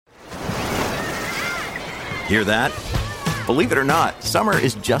Hear that? Believe it or not, summer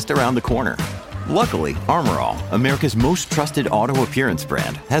is just around the corner. Luckily, Armor All, America's most trusted auto appearance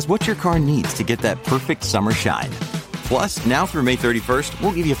brand, has what your car needs to get that perfect summer shine. Plus, now through May 31st,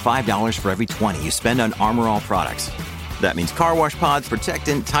 we'll give you $5 for every $20 you spend on Armor All products. That means car wash pods,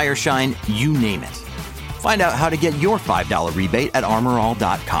 protectant, tire shine, you name it. Find out how to get your $5 rebate at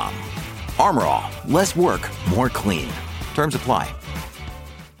armorall.com. Armor All, less work, more clean. Terms apply.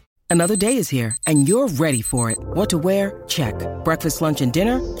 Another day is here, and you're ready for it. What to wear? Check. Breakfast, lunch, and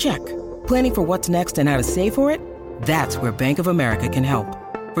dinner? Check. Planning for what's next and how to save for it? That's where Bank of America can help.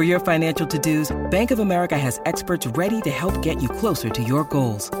 For your financial to-dos, Bank of America has experts ready to help get you closer to your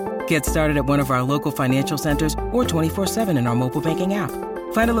goals. Get started at one of our local financial centers or 24/7 in our mobile banking app.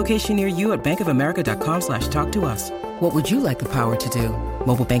 Find a location near you at bankofamerica.com/talktous. What would you like the power to do?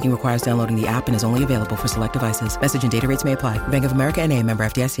 Mobile banking requires downloading the app and is only available for select devices. Message and data rates may apply. Bank of America N.A., member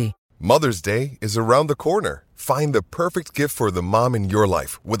FDIC. Mother's Day is around the corner. Find the perfect gift for the mom in your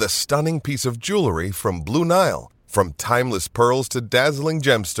life with a stunning piece of jewelry from Blue Nile. From timeless pearls to dazzling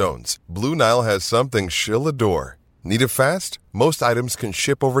gemstones, Blue Nile has something she'll adore. Need it fast? Most items can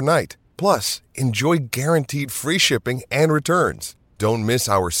ship overnight. Plus, enjoy guaranteed free shipping and returns. Don't miss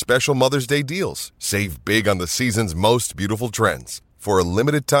our special Mother's Day deals. Save big on the season's most beautiful trends. For a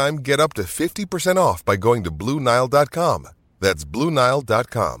limited time, get up to 50% off by going to BlueNile.com. That's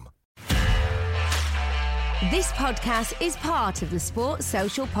BlueNile.com. This podcast is part of the Sports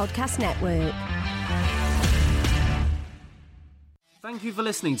Social Podcast Network. Thank you for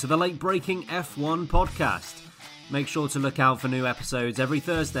listening to the late-breaking F1 podcast. Make sure to look out for new episodes every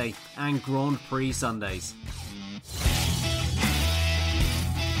Thursday and Grand Prix Sundays.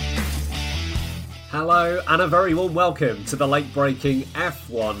 Hello and a very warm welcome to the late-breaking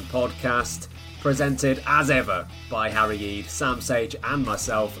F1 podcast, presented as ever by Harry Eade, Sam Sage and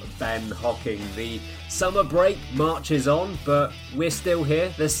myself, Ben Hocking. The summer break marches on, but we're still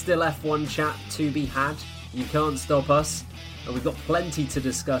here. There's still F1 chat to be had. You can't stop us. And we've got plenty to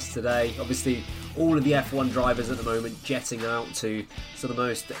discuss today. Obviously, all of the F1 drivers at the moment jetting out to some of the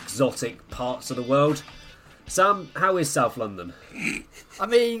most exotic parts of the world. Sam, how is South London? I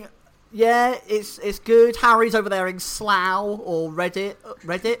mean, yeah, it's good. Harry's over there in Slough or Reading,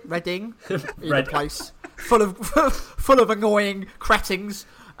 either place, full of annoying cretins.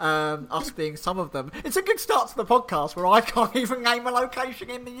 Us being some of them. It's a good start to the podcast where I can't even name a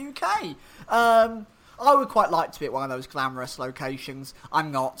location in the UK. I would quite like to be at one of those glamorous locations.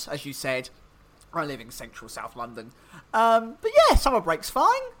 I'm not, as you said. I live in central South London. But yeah, summer break's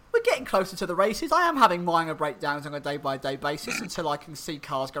fine. We're getting closer to the races. I am having minor breakdowns on a day-by-day basis until I can see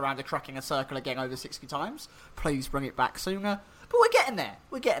cars go around a cracking a circle again over 60 times. Please bring it back sooner. But we're getting there.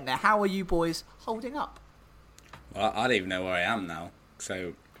 We're getting there. How are you boys holding up? Well, I don't even know where I am now.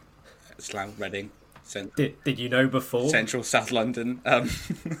 So, Slough, Reading. Did you know before? Central South London. The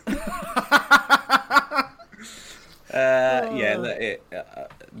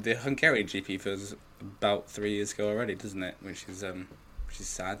Hungarian GP was about 3 years ago already, doesn't it? Which is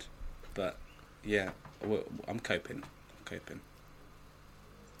sad, but yeah, I'm coping.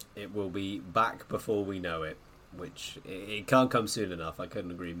 It will be back before we know it, which it can't come soon enough. I couldn't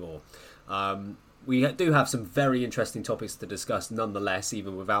agree more. We do have some very interesting topics to discuss nonetheless,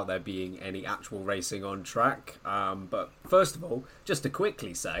 even without there being any actual racing on track. But first of all, just to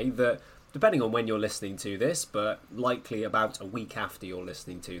quickly say that depending on when you're listening to this, but likely about a week after you're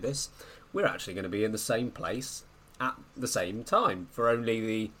listening to this, we're actually going to be in the same place at the same time for only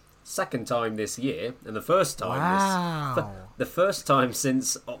the second time this year, and the first time the first time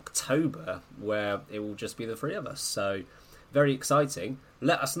since October, where it will just be the three of us. So very exciting.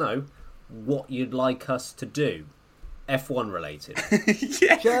 Let us know what you'd like us to do, F1 related.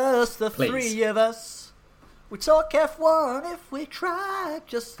 Yeah. Just the three of us. We talk F1 if we try.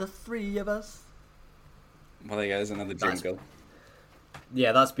 Just the three of us. Well, there goes another jingle.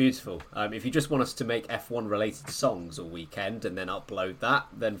 Yeah, that's beautiful. If you just want us to make F1 related songs all weekend and then upload that,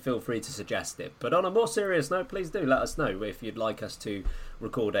 then feel free to suggest it. But on a more serious note, please do let us know if you'd like us to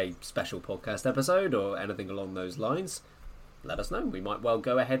record a special podcast episode or anything along those lines. Let us know. We might well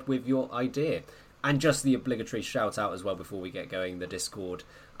go ahead with your idea. And just the obligatory shout out as well before we get going, the Discord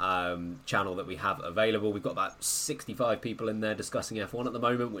channel that we have available. We've got about 65 people in there discussing F1 at the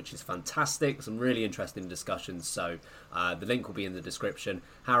moment, which is fantastic. Some really interesting discussions. So the link will be in the description.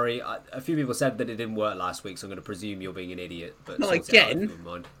 Harry, a few people said that it didn't work last week, so I'm going to presume you're being an idiot. But not again.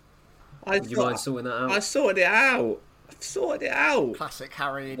 Would you mind sorting that out? I sorted it out. I've sorted it out. Classic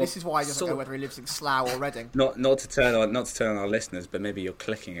Harry. This is why he doesn't know whether he lives in Slough or Reading. Not to turn on our listeners, but maybe you're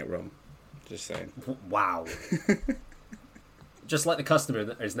clicking it wrong. Just saying. Wow. just like the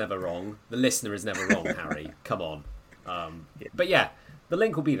customer is never wrong, the listener is never wrong, Harry. Come on. But yeah, the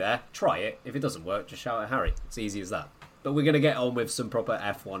link will be there. Try it. If it doesn't work, just shout at Harry. It's easy as that. But we're going to get on with some proper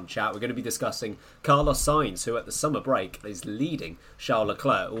F1 chat. We're going to be discussing Carlos Sainz, who at the summer break is leading Charles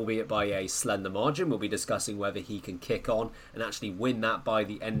Leclerc, albeit by a slender margin. We'll be discussing whether he can kick on and actually win that by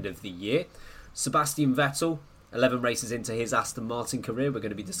the end of the year. Sebastian Vettel, 11 races into his Aston Martin career, we're going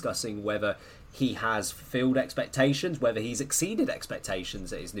to be discussing whether he has fulfilled expectations, whether he's exceeded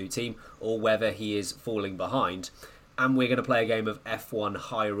expectations at his new team, or whether he is falling behind. And we're going to play a game of F1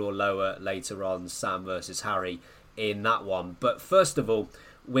 higher or lower later on, Sam versus Harry, in that one. But first of all,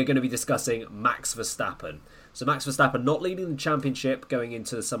 we're going to be discussing Max Verstappen. So Max Verstappen not leading the championship going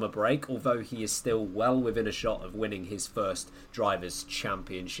into the summer break, although he is still well within a shot of winning his first Drivers'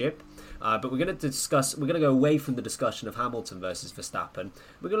 Championship. But we're going to go away from the discussion of Hamilton versus Verstappen.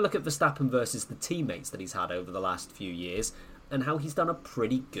 We're going to look at Verstappen versus the teammates that he's had over the last few years and how he's done a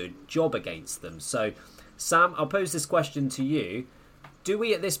pretty good job against them. So Sam, I'll pose this question to you. Do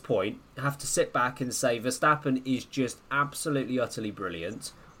we at this point have to sit back and say Verstappen is just absolutely utterly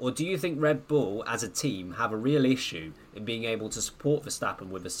brilliant? Or do you think Red Bull as a team have a real issue in being able to support Verstappen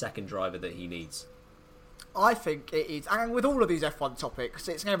with a second driver that he needs? I think it is, and with all of these F1 topics,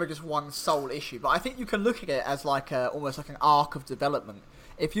 it's never just one sole issue, but I think you can look at it as almost like an arc of development.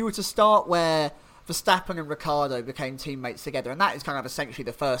 If you were to start where Verstappen and Ricciardo became teammates together, and that is kind of essentially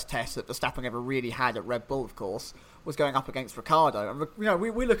the first test that Verstappen ever really had at Red Bull, of course, was going up against Ricciardo. And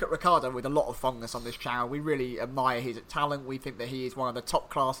we look at Ricciardo with a lot of fondness on this channel. We really admire his talent. We think that he is one of the top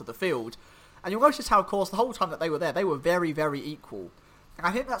class of the field. And you'll notice how, of course, the whole time that they were there, they were very, very equal. And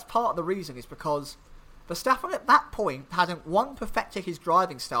I think that's part of the reason is because Verstappen at that point hadn't, one, perfected his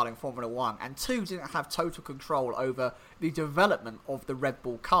driving style in Formula 1, and two, didn't have total control over the development of the Red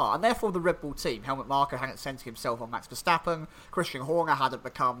Bull car, and therefore the Red Bull team. Helmut Marko hadn't centred himself on Max Verstappen, Christian Horner hadn't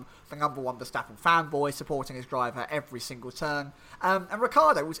become the number one Verstappen fanboy, supporting his driver every single turn, and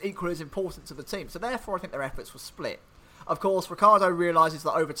Ricciardo was equally as important to the team, so therefore I think their efforts were split. Of course, Ricciardo realises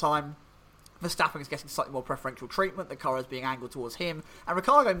that over time, Verstappen is getting slightly more preferential treatment, the car is being angled towards him, and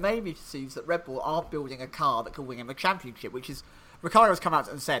Ricciardo maybe sees that Red Bull aren't building a car that can win him a championship, which is, Ricciardo's come out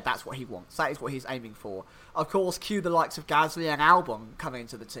and said that's what he wants, that is what he's aiming for. Of course, cue the likes of Gasly and Albon coming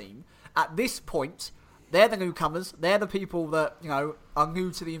into the team. At this point, they're the newcomers, they're the people that, are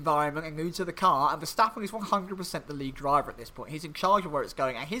new to the environment and new to the car, and Verstappen is 100% the lead driver at this point. He's in charge of where it's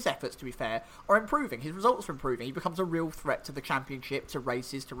going, and his efforts, to be fair, are improving. His results are improving. He becomes a real threat to the championship, to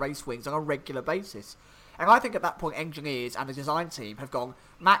races, to race wins on a regular basis. And I think at that point, engineers and the design team have gone,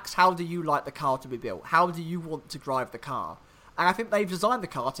 Max, how do you like the car to be built? How do you want to drive the car? And I think they've designed the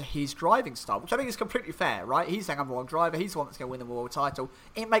car to his driving style, which I think is completely fair, right? He's the number one driver. He's the one that's going to win the world title.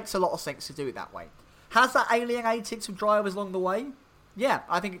 It makes a lot of sense to do it that way. Has that alienated some drivers along the way? Yeah,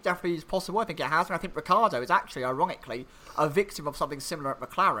 I think it definitely is possible. I think it has. And I think Ricciardo is actually, ironically, a victim of something similar at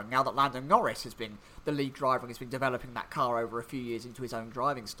McLaren, now that Lando Norris has been the lead driver and has been developing that car over a few years into his own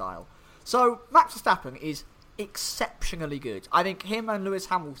driving style. So, Max Verstappen is exceptionally good. I think him and Lewis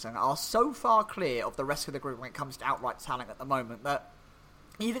Hamilton are so far clear of the rest of the group when it comes to outright talent at the moment that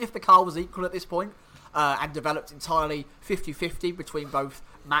even if the car was equal at this point, and developed entirely 50-50 between both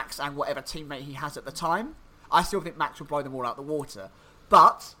Max and whatever teammate he has at the time, I still think Max will blow them all out the water.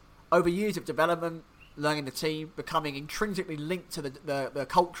 But over years of development, learning the team, becoming intrinsically linked to the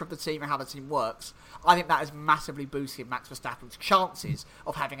culture of the team and how the team works, I think that has massively boosted Max Verstappen's chances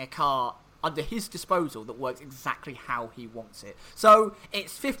of having a car under his disposal that works exactly how he wants it. So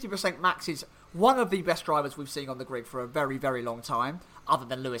it's 50% Max is one of the best drivers we've seen on the grid for a very, very long time, other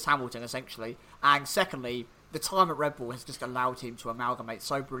than Lewis Hamilton, essentially. And secondly, the time at Red Bull has just allowed him to amalgamate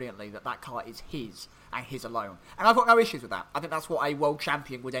so brilliantly that car is his and his alone. And I've got no issues with that. I think that's what a world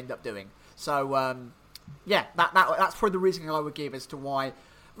champion would end up doing. So, that's probably the reasoning I would give as to why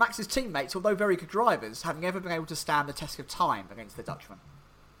Max's teammates, although very good drivers, have never been able to stand the test of time against the Dutchman.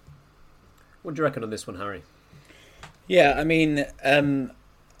 What do you reckon on this one, Harry? Yeah, I mean,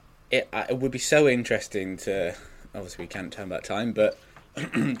 it would be so interesting to, obviously we can't turn back time, but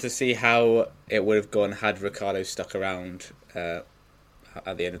to see how it would have gone had Ricciardo stuck around at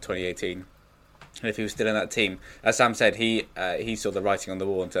the end of 2018. And if he was still in that team, as Sam said, he saw the writing on the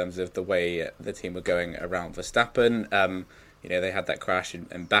wall in terms of the way the team were going around Verstappen. They had that crash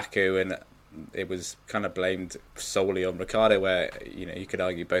in Baku, and it was kind of blamed solely on Ricciardo, where you could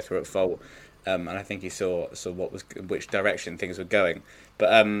argue both were at fault. And I think he saw which direction things were going.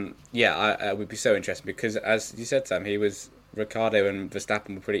 But I would be so interested because, as you said, Sam, Ricciardo and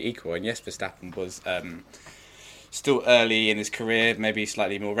Verstappen were pretty equal. And yes, Verstappen was still early in his career, maybe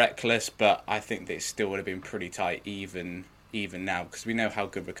slightly more reckless, but I think that it still would have been pretty tight, even even now, because we know how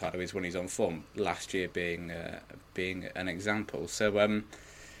good Ricciardo is when he's on form. Last year being an example. So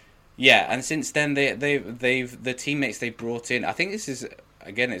yeah, and since then the teammates they brought in. I think this is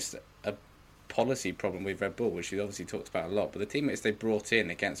again it's a policy problem with Red Bull, which we obviously talked about a lot. But the teammates they brought in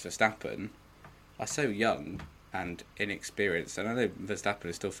against Verstappen are so young and inexperienced. And I know Verstappen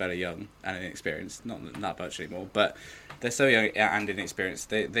is still fairly young and inexperienced, not that much anymore, but they're so young and inexperienced,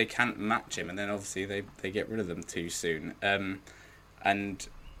 they can't match him, and then obviously they get rid of them too soon. And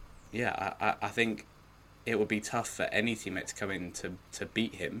yeah, I think it would be tough for any teammate to come in to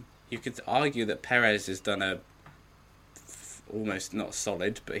beat him. You could argue that Perez has done almost not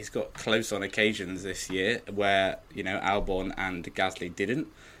solid, but he's got close on occasions this year where, you know, Albon and Gasly didn't.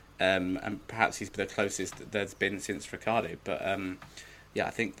 And perhaps he's the closest there's been since Ricciardo. But yeah, I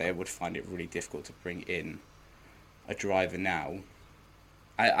think they would find it really difficult to bring in a driver now.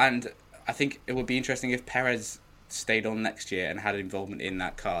 And I think it would be interesting if Perez stayed on next year and had involvement in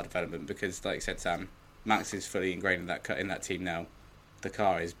that car development, because, like you said, Sam, Max is fully ingrained in that team now. The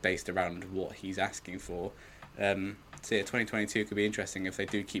car is based around what he's asking for. So yeah, 2022 could be interesting if they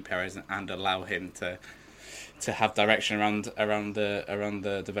do keep Perez and allow him to have direction around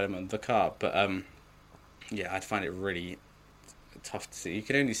the development of the car. But yeah, I'd find it really tough to see. You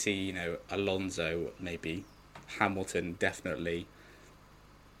can only see, you know, Alonso, maybe Hamilton, definitely.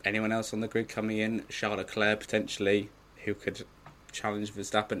 Anyone else on the grid coming in? Charles Leclerc potentially, who could challenge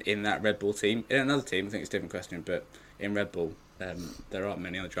Verstappen in that Red Bull team. In another team, I think it's a different question, but in Red Bull, there aren't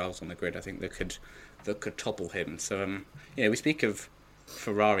many other drivers on the grid, I think, that could topple him. So yeah, we speak of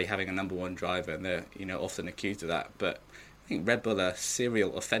Ferrari having a number one driver, and they're, you know, often accused of that, but I think Red Bull are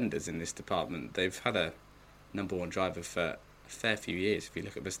serial offenders in this department. They've had a number one driver for a fair few years if you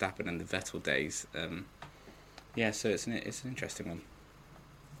look at Verstappen and the Vettel days. Yeah, so it's an interesting one.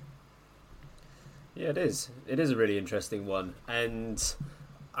 Yeah, it is. It is a really interesting one, and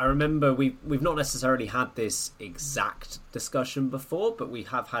I remember we've not necessarily had this exact discussion before, but we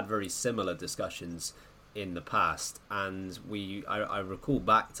have had very similar discussions in the past, and I recall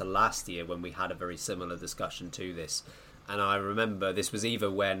back to last year when we had a very similar discussion to this, and I remember this was either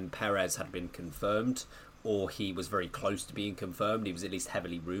when Perez had been confirmed or he was very close to being confirmed. He was at least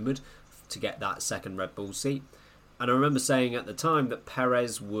heavily rumoured to get that second Red Bull seat, and I remember saying at the time that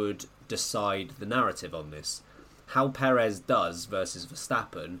Perez would decide the narrative on this. How Perez does versus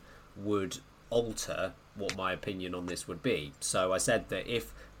Verstappen would alter what my opinion on this would be. So I said that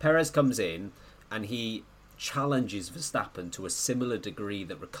if Perez comes in and he challenges Verstappen to a similar degree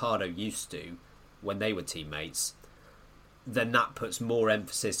that Ricciardo used to when they were teammates, then that puts more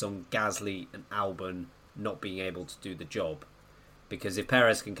emphasis on Gasly and Albon not being able to do the job. Because if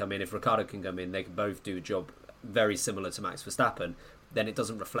Perez can come in, if Ricciardo can come in, they can both do a job very similar to Max Verstappen, then it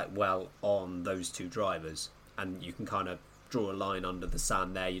doesn't reflect well on those two drivers. And you can kind of draw a line under the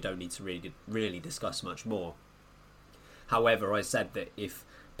sand there. You don't need to really discuss much more. However, I said that if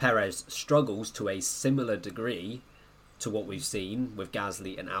Perez struggles to a similar degree to what we've seen with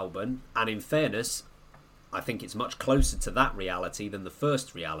Gasly and Albon, and in fairness, I think it's much closer to that reality than the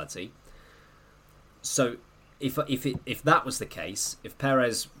first reality. So if that was the case, if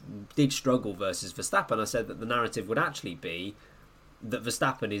Perez did struggle versus Verstappen, I said that the narrative would actually be that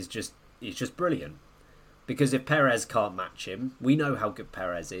Verstappen is just brilliant. Because if Perez can't match him, we know how good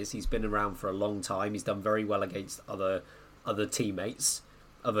Perez is. He's been around for a long time. He's done very well against other teammates,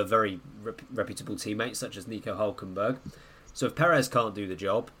 other very reputable teammates such as Nico Hülkenberg. So if Perez can't do the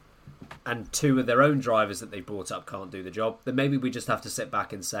job, and two of their own drivers that they brought up can't do the job, then maybe we just have to sit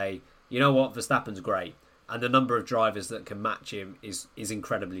back and say, you know what, Verstappen's great, and the number of drivers that can match him is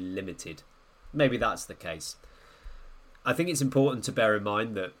incredibly limited. Maybe that's the case. I think it's important to bear in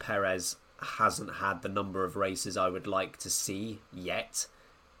mind that Perez hasn't had the number of races I would like to see yet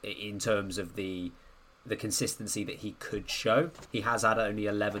in terms of the consistency that he could show. He has had only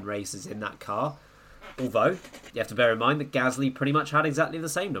 11 races in that car. Although, you have to bear in mind that Gasly pretty much had exactly the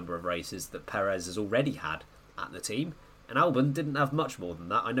same number of races that Perez has already had at the team. And Albon didn't have much more than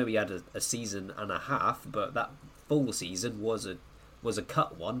that. I know he had a season and a half, but that full season was a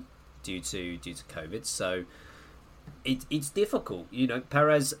cut one due to COVID. So it's difficult. You know,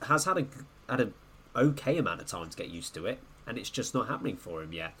 Perez has had an okay amount of time to get used to it, and it's just not happening for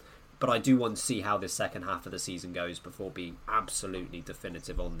him yet. But I do want to see how this second half of the season goes before being absolutely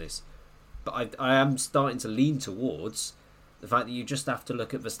definitive on this. But I am starting to lean towards the fact that you just have to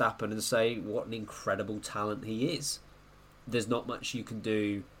look at Verstappen and say what an incredible talent he is. There's not much you can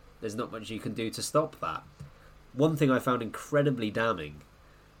do. There's not much you can do to stop that. One thing I found incredibly damning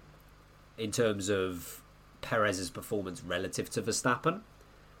in terms of Perez's performance relative to Verstappen,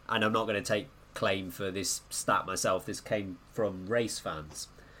 and I'm not going to take claim for this stat myself. This came from race fans.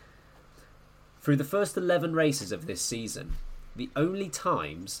 Through the first 11 races of this season, the only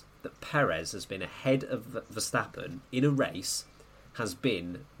times that Perez has been ahead of Verstappen in a race has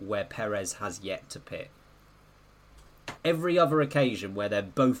been where Perez has yet to pit. Every other occasion where they're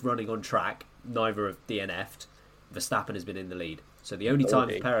both running on track, neither have DNF'd, Verstappen has been in the lead. So the only time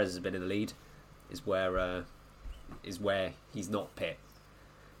Perez has been in the lead is where he's not pit.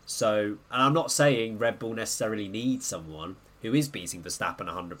 So, and I'm not saying Red Bull necessarily needs someone who is beating Verstappen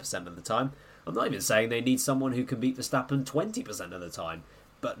 100% of the time. I'm not even saying they need someone who can beat Verstappen 20% of the time.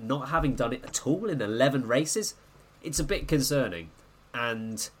 But not having done it at all in 11 races, it's a bit concerning.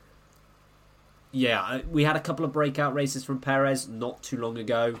 And yeah, we had a couple of breakout races from Perez not too long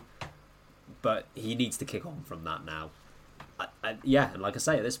ago, but he needs to kick on from that now. And like I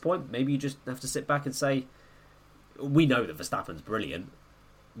say, at this point, maybe you just have to sit back and say, we know that Verstappen's brilliant.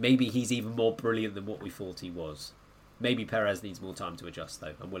 Maybe he's even more brilliant than what we thought he was. Maybe Perez needs more time to adjust,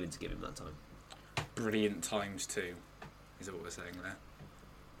 though. I'm willing to give him that time. Brilliant times 2, is that what we're saying there?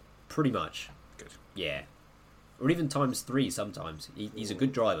 Pretty much. Good. Yeah. Or even times 3 sometimes. He's a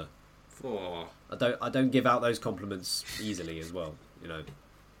good driver. 4. I don't give out those compliments easily as well. You know,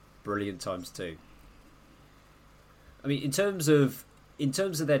 brilliant times 2. I mean, in terms of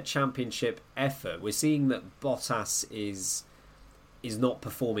their championship effort, we're seeing that Bottas is not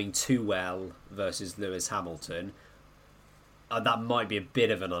performing too well versus Lewis Hamilton. That might be a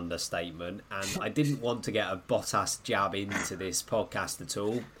bit of an understatement, and I didn't want to get a Bottas jab into this podcast at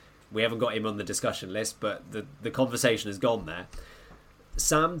all. We haven't got him on the discussion list, but the conversation has gone there.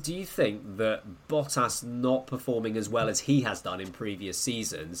 Sam, do you think that Bottas not performing as well as he has done in previous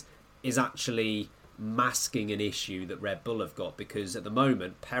seasons is actually masking an issue that Red Bull have got? Because at the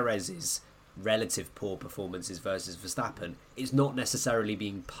moment, Perez's relative poor performances versus Verstappen is not necessarily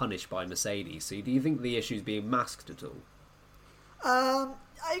being punished by Mercedes. So do you think the issue is being masked at all?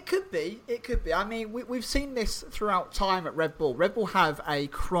 It could be. I mean, we've seen this throughout time at Red Bull. Red Bull have a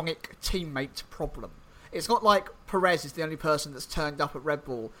chronic teammate problem. It's not like Perez is the only person that's turned up at Red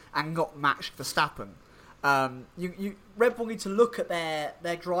Bull and not matched Verstappen. Red Bull need to look at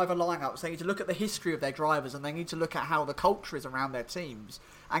their driver lineups. They need to look at the history of their drivers, and they need to look at how the culture is around their teams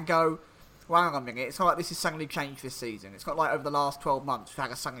and go, well, hang on a minute, it's not like this has suddenly changed this season. It's not like over the last 12 months we've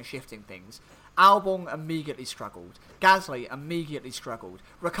had a sudden shift in things. Albon immediately struggled. Gasly immediately struggled.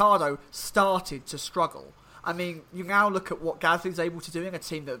 Ricciardo started to struggle. I mean, you now look at what Gasly's able to do in a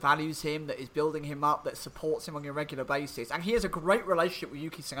team that values him, that is building him up, that supports him on a regular basis. And he has a great relationship with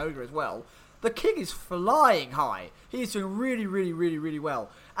Yuki Tsunoda as well. The king is flying high. He is doing really, really, really, really well.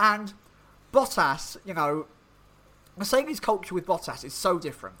 And Bottas, you know, Mercedes' culture with Bottas is so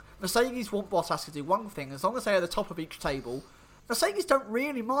different. Mercedes want Bottas to do one thing. As long as they're at the top of each table, Mercedes don't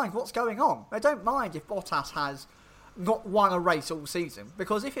really mind what's going on. They don't mind if Bottas has not won a race all season,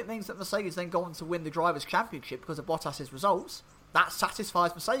 because if it means that Mercedes then go on to win the Drivers' Championship because of Bottas' results, that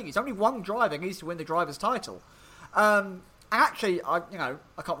satisfies Mercedes. Only one driver needs to win the Drivers' title. And actually, I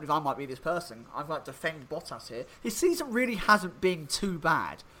can't believe I might be this person. I'd like to defend Bottas here. His season really hasn't been too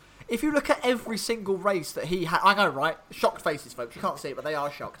bad. If you look at every single race that he had, I know, right? Shocked faces, folks. You can't see it, but they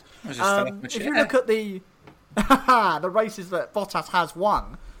are shocked. If you look at the races that Bottas has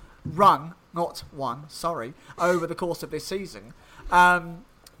over the course of this season,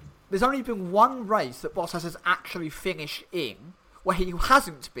 there's only been one race that Bottas has actually finished in where he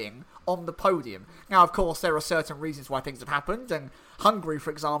hasn't been on the podium. Now, of course, there are certain reasons why things have happened, and Hungary, for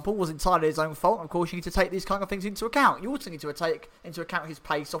example, was entirely his own fault. Of course, you need to take these kind of things into account. You also need to take into account his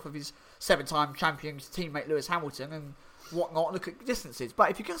pace off of his 7-time champion teammate Lewis Hamilton and whatnot, look at distances. But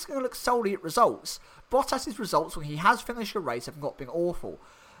if you're just going to look solely at results, Bottas' results when he has finished a race have not been awful.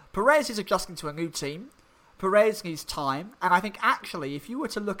 Perez is adjusting to a new team. Perez needs time, and I think actually, if you were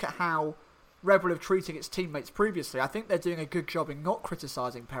to look at how Red Bull have treated its teammates previously, I think they're doing a good job in not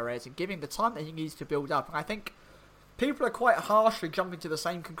criticising Perez and giving the time that he needs to build up. And I think people are quite harshly jumping to the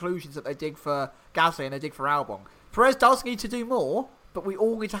same conclusions that they did for Gasly and they did for Albon. Perez does need to do more, but we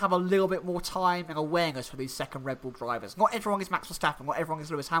all need to have a little bit more time and awareness for these second Red Bull drivers. Not everyone is Max Verstappen, not everyone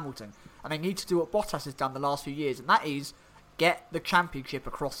is Lewis Hamilton, and they need to do what Bottas has done the last few years, and that is get the championship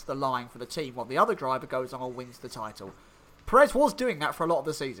across the line for the team while the other driver goes on and wins the title. Perez was doing that for a lot of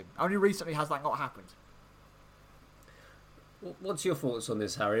the season. Only recently has that not happened. What's your thoughts on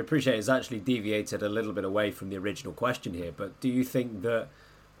this, Harry? I appreciate it's actually deviated a little bit away from the original question here, but do you think that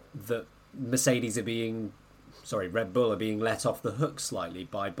Red Bull are being let off the hook slightly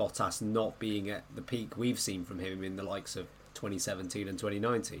by Bottas not being at the peak we've seen from him in the likes of 2017 and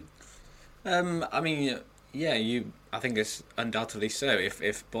 2019? I mean, Yeah, I think it's undoubtedly so.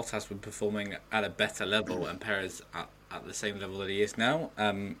 If Bottas were performing at a better level and Perez at the same level that he is now,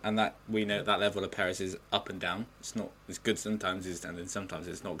 and that we know that level of Perez is up and down. It's good sometimes, and then sometimes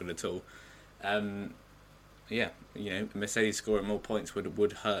it's not good at all. Yeah, Mercedes scoring more points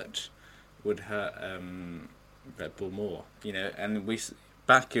would hurt Red Bull more. And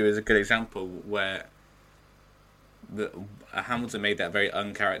Baku is a good example where Hamilton made that very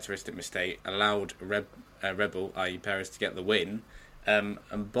uncharacteristic mistake, allowed Red Bull, i.e. Perez, to get the win, and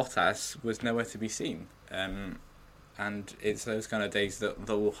Bottas was nowhere to be seen. And it's those kind of days that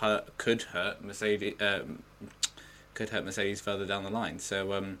could hurt Mercedes further down the line.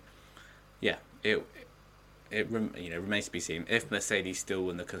 So it remains to be seen if Mercedes still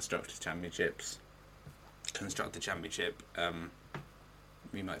win the constructor championship.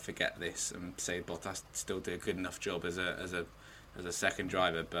 We might forget this and say Bottas still did a good enough job as a second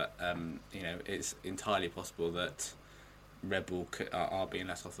driver, but it's entirely possible that Red Bull are being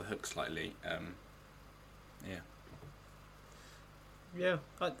let off the hook slightly. Yeah,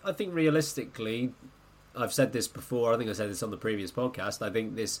 I think realistically, I've said this before, I think I said this on the previous podcast, I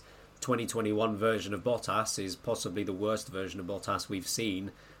think this 2021 version of Bottas is possibly the worst version of Bottas we've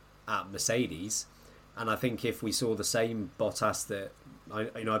seen at Mercedes. And I think if we saw the same Bottas that I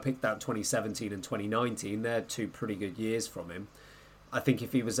picked out 2017 and 2019, they're two pretty good years from him. I think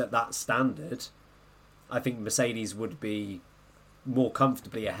if he was at that standard, I think Mercedes would be more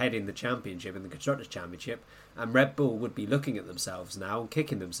comfortably ahead in the championship, in the Constructors' Championship, and Red Bull would be looking at themselves now and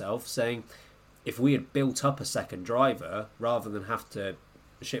kicking themselves, saying, if we had built up a second driver, rather than have to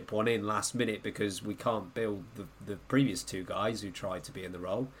ship one in last minute because we can't build the previous two guys who tried to be in the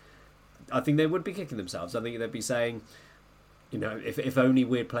role, I think they would be kicking themselves. I think they'd be saying, if only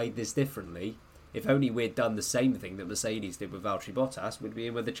we'd played this differently, if only we'd done the same thing that Mercedes did with Valtteri Bottas, we'd be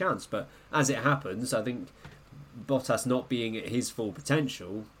in with a chance. But as it happens, I think Bottas not being at his full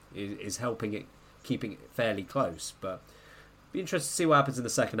potential is helping it, keeping it fairly close. But be interested to see what happens in the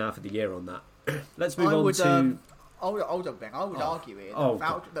second half of the year on that. Let's move on to... Hold on, Ben. I would argue here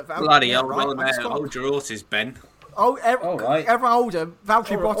that bloody hell, hold your horses, Ben. Right. Everyone hold him.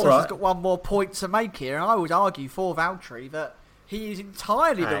 Valtteri Bottas has got one more point to make here, and I would argue for Valtteri that he is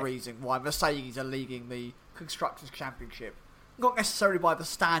entirely the reason why Mercedes are leading the Constructors' Championship. Not necessarily by the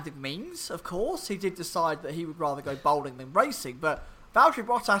standard means, of course. He did decide that he would rather go bowling than racing, but Valtteri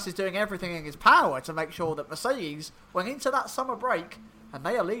Bottas is doing everything in his power to make sure that Mercedes went into that summer break and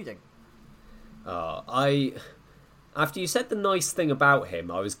they are leading. After you said the nice thing about him,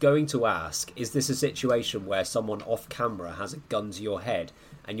 I was going to ask, is this a situation where someone off camera has a gun to your head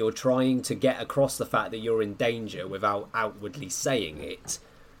and you're trying to get across the fact that you're in danger without outwardly saying it,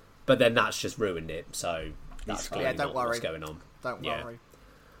 but then that's just ruined it, so that's clearly not what's going on. Don't worry.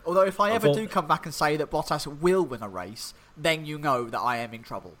 Although if I ever do come back and say that Bottas will win a race, then you know that I am in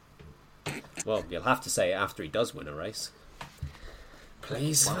trouble. Well, you'll have to say it after he does win a race.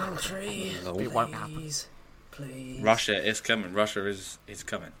 Please, Valtteri. It won't happen. Please. Russia is coming. Russia is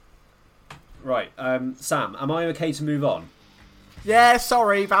coming. Right, Sam, am I okay to move on? Yeah,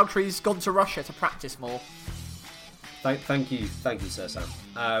 sorry, Valtteri's gone to Russia to practice more. Thank you, Sir Sam.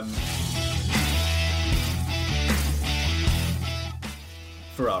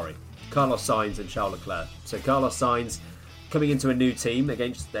 Ferrari, Carlos Sainz and Charles Leclerc. So Carlos Sainz coming into a new team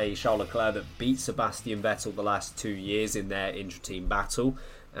against a Charles Leclerc that beat Sebastian Vettel the last 2 years in their intra-team battle.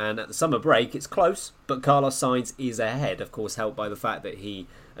 And at the summer break, it's close, but Carlos Sainz is ahead, of course, helped by the fact that he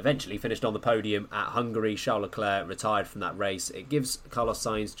eventually finished on the podium at Hungary. Charles Leclerc retired from that race. It gives Carlos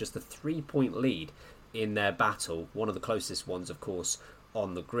Sainz just a 3-point lead in their battle, one of the closest ones, of course,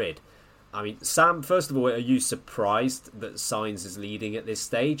 on the grid. I mean, Sam, first of all, are you surprised that Sainz is leading at this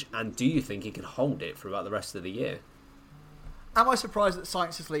stage? And do you think he can hold it throughout the rest of the year? Am I surprised that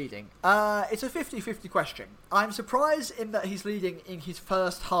Sainz is leading? It's a 50-50 question. I'm surprised in that he's leading in his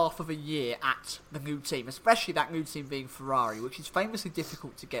first half of a year at the new team, especially that new team being Ferrari, which is famously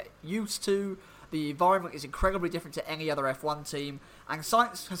difficult to get used to. The environment is incredibly different to any other F1 team, and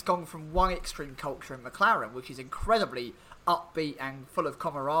Sainz has gone from one extreme culture in McLaren, which is incredibly upbeat and full of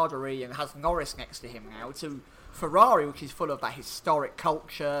camaraderie and has Norris next to him now, to Ferrari, which is full of that historic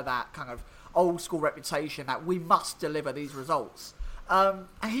culture, that kind of old school reputation that we must deliver these results. And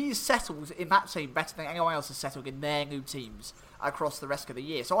he is settled in that team better than anyone else has settled in their new teams across the rest of the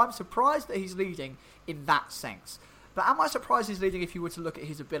year. So I'm surprised that he's leading in that sense. But am I surprised he's leading if you were to look at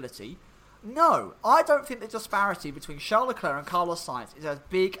his ability? No, I don't think the disparity between Charles Leclerc and Carlos Sainz is as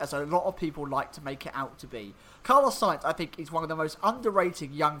big as a lot of people like to make it out to be. Carlos Sainz, I think, is one of the most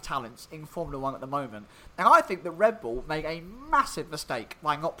underrated young talents in Formula 1 at the moment. And I think that Red Bull made a massive mistake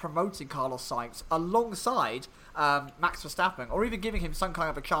by not promoting Carlos Sainz alongside Max Verstappen, or even giving him some kind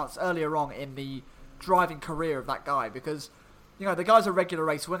of a chance earlier on in the driving career of that guy, because the guy's a regular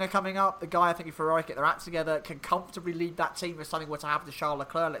race winner coming up. The guy, I think, if Ferrari get their act together, can comfortably lead that team if something were to happen to Charles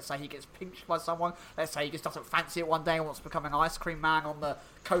Leclerc. Let's say he gets pinched by someone. Let's say he just doesn't fancy it one day and wants to become an ice cream man on the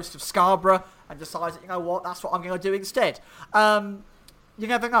coast of Scarborough and decides, you know what, that's what I'm going to do instead. You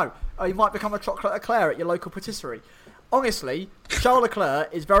never know. You might become a chocolate eclair at your local patisserie. Honestly, Charles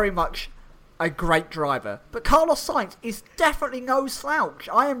Leclerc is very much a great driver, but Carlos Sainz is definitely no slouch.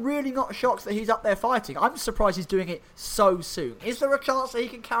 I am really not shocked that he's up there fighting. I'm surprised he's doing it so soon. Is there a chance that he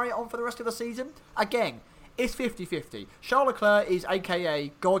can carry it on for the rest of the season? Again, it's 50-50. Charles Leclerc is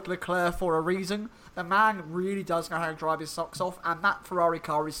aka God Leclerc for a reason. The man really does know how to drive his socks off, and that Ferrari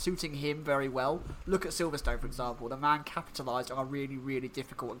car is suiting him very well. Look at Silverstone, for example. The man capitalised on a really, really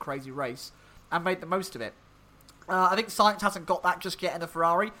difficult and crazy race and made the most of it. I think Sainz hasn't got that just yet in the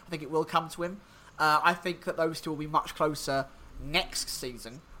Ferrari. I think it will come to him. I think that those two will be much closer next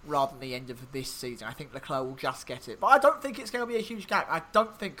season rather than the end of this season. I think Leclerc will just get it. But I don't think it's going to be a huge gap. I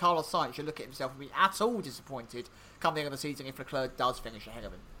don't think Carlos Sainz should look at himself and be at all disappointed come the end of the season if Leclerc does finish ahead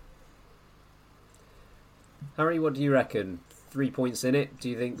of him. Harry, what do you reckon? 3 points in it. Do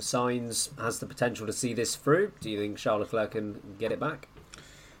you think Sainz has the potential to see this through? Do you think Charles Leclerc can get it back?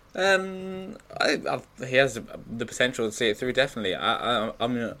 He has the potential to see it through, definitely.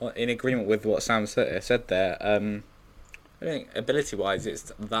 I'm in agreement with what Sam said there. I think ability-wise,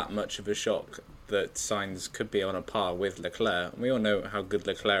 it's that much of a shock that Sainz could be on a par with Leclerc. We all know how good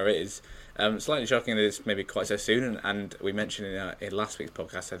Leclerc is. Slightly shocking that it's maybe quite so soon, and we mentioned in last week's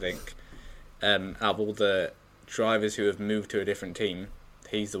podcast, I think, out of all the drivers who have moved to a different team,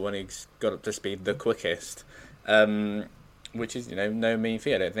 he's the one who's got up to speed the quickest. Which is, no mean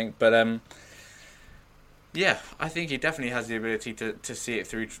feat, I don't think. But, I think he definitely has the ability to see it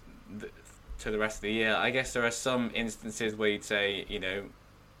through to the rest of the year. I guess there are some instances where you'd say,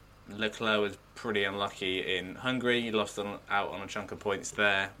 Leclerc was pretty unlucky in Hungary. He lost out on a chunk of points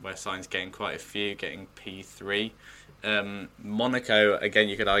there, where Sainz getting quite a few, getting P3. Monaco, again,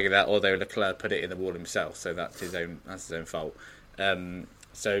 you could argue that, although Leclerc put it in the wall himself, so that's his own fault.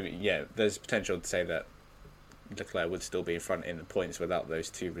 There's potential to say that Leclerc would still be in front in the points without those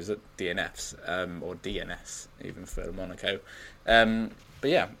two DNFs, or DNS, even for Monaco. I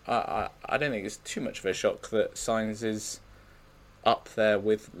don't think it's too much of a shock that Sainz is up there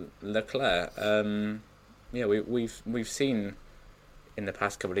with Leclerc. We've seen in the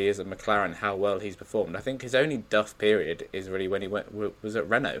past couple of years at McLaren how well he's performed. I think his only duff period is really when he was at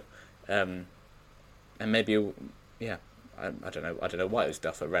Renault, and maybe I don't know why it was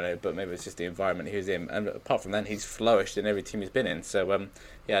duff at Renault, but maybe it's just the environment he was in. And apart from that, he's flourished in every team he's been in. So, I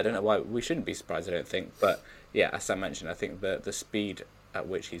don't know why we shouldn't be surprised, I don't think. But, as Sam mentioned, I think the speed at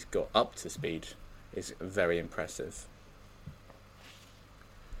which he's got up to speed is very impressive.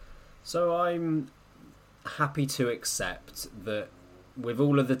 So I'm happy to accept that with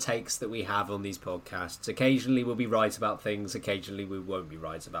all of the takes that we have on these podcasts, occasionally we'll be right about things, occasionally we won't be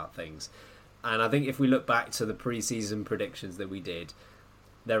right about things. And I think if we look back to the pre-season predictions that we did,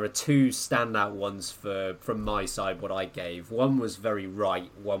 there are two standout ones from my side, what I gave. One was very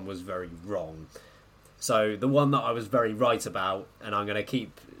right, one was very wrong. So the one that I was very right about, and I'm going to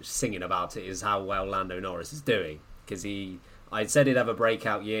keep singing about it, is how well Lando Norris is doing. Because I'd said he'd have a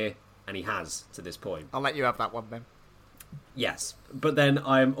breakout year, and he has to this point. I'll let you have that one then. Yes, but then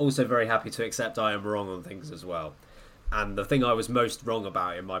I'm also very happy to accept I am wrong on things as well. And the thing I was most wrong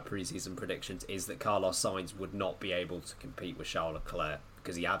about in my pre-season predictions is that Carlos Sainz would not be able to compete with Charles Leclerc,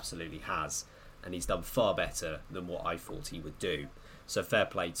 because he absolutely has, and he's done far better than what I thought he would do. So fair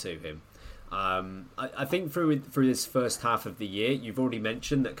play to him. I think through this first half of the year, you've already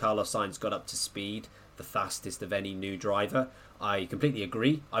mentioned that Carlos Sainz got up to speed the fastest of any new driver. I completely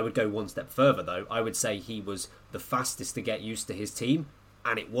agree. I would go one step further, though. I would say he was the fastest to get used to his team,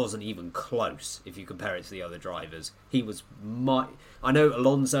 and it wasn't even close if you compare it to the other drivers. He was I know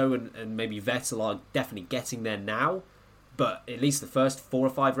Alonso and maybe Vettel are definitely getting there now, but at least the first 4 or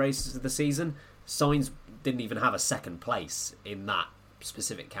 5 races of the season, Sainz didn't even have a second place in that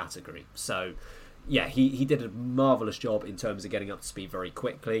specific category. So, he did a marvellous job in terms of getting up to speed very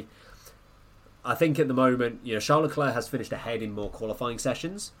quickly. I think at the moment, Charles Leclerc has finished ahead in more qualifying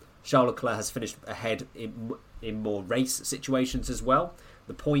sessions. Charles Leclerc has finished ahead in more race situations as well.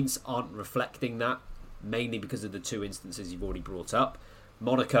 The points aren't reflecting that, mainly because of the 2 instances you've already brought up.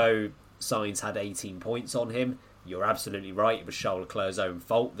 Monaco, Sainz had 18 points on him. You're absolutely right. It was Charles Leclerc's own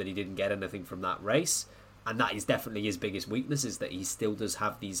fault that he didn't get anything from that race. And that is definitely his biggest weakness, is that he still does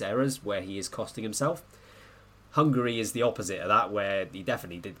have these errors where he is costing himself. Hungary is the opposite of that, where he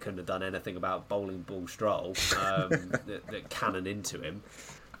definitely couldn't have done anything about bowling ball Stroll that cannon into him.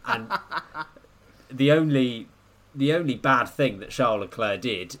 And the only bad thing that Charles Leclerc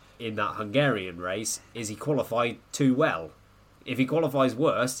did in that Hungarian race is he qualified too well. If he qualifies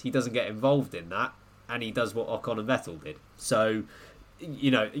worse, he doesn't get involved in that, and he does what Ocon and Vettel did. So,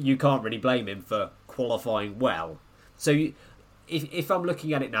 you can't really blame him for qualifying well. So if I'm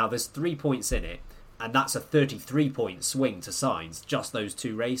looking at it now, there's 3 points in it, and that's a 33-point swing to Sainz, just those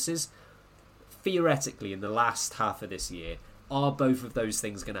 2 races. Theoretically, in the last half of this year, are both of those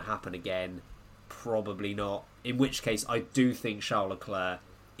things going to happen again? Probably not. In which case, I do think Charles Leclerc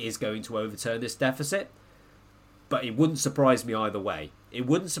is going to overturn this deficit. But it wouldn't surprise me either way. It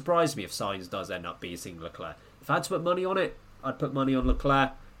wouldn't surprise me if Sainz does end up beating Leclerc. If I had to put money on it, I'd put money on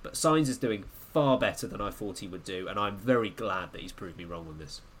Leclerc. But Sainz is doing far better than I thought he would do, and I'm very glad that he's proved me wrong on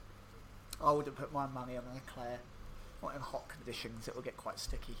this. I wouldn't put my money on Leclerc. Not in hot conditions, it will get quite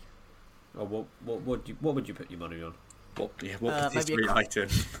sticky. Oh, what would you put your money on? What patisserie item?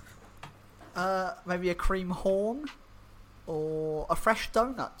 Maybe a cream horn, or a fresh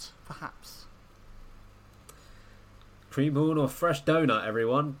donut, perhaps. Cream horn or fresh donut,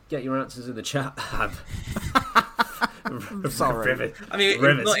 everyone? Get your answers in the chat. Sorry. I mean,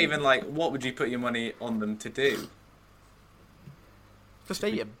 it's not even like, what would you put your money on them to do? Just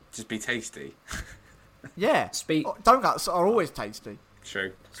eat them. Just be tasty. Yeah. Donuts are always tasty.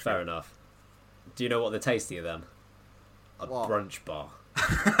 True. Fair enough. Do you know what they're tastier than? A brunch bar.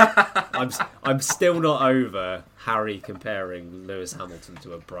 I'm still not over Harry comparing Lewis Hamilton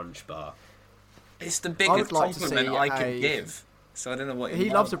to a brunch bar. It's the biggest compliment I could give. So I don't know what he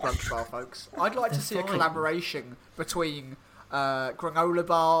loves a brunch bar, folks. I'd like to see a collaboration between granola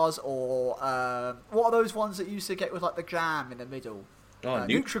bars or what are those ones that you used to get with like the jam in the middle?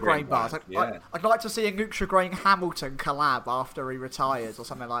 Nutrigrain bars. I'd like to see a Nutrigrain Hamilton collab after he retires or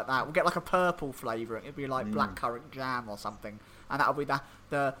something like that. We'll get like a purple flavour. It'd be like blackcurrant jam or something, and that'll be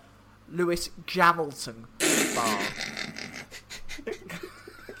the Lewis Jamilton bar.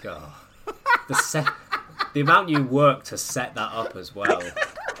 God. The amount you work to set that up as well.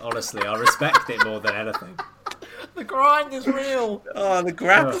 Honestly, I respect it more than anything. The grind is real. Oh, the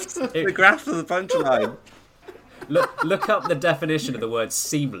graphs of the punchline. Look up the definition of the word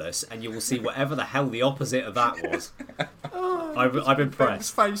seamless, and you will see whatever the hell the opposite of that was. I'm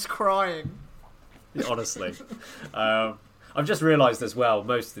impressed. Ben's face crying. Honestly. I've just realised as well,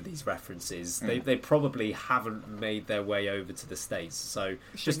 most of these references, they probably haven't made their way over to the States. So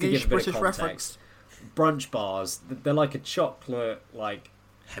just to give a bit of context, brunch bars, they're like a chocolate, like...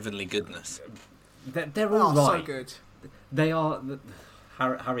 heavenly goodness. They're all right. So good. They are...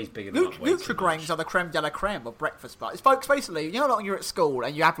 Harry's bigger than that. Nutrigrains are the creme de la creme of breakfast bars. Folks, basically, you know, when you're at school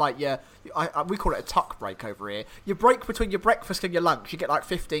and you have like we call it a tuck break over here. You break between your breakfast and your lunch. You get like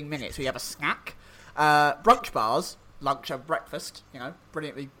 15 minutes. So you have a snack. Brunch bars, lunch and breakfast. You know,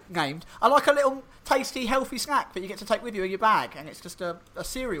 brilliantly named. I like a little tasty, healthy snack that you get to take with you in your bag, and it's just a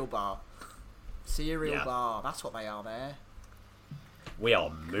cereal bar. Cereal bar. That's what they are there. We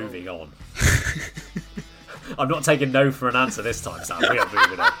are moving on. I'm not taking no for an answer this time, Sam. We are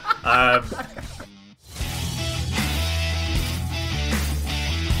moving on.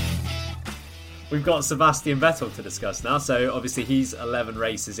 We've got Sebastian Vettel to discuss now. So obviously he's 11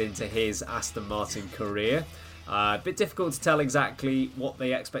 races into his Aston Martin career. A bit difficult to tell exactly what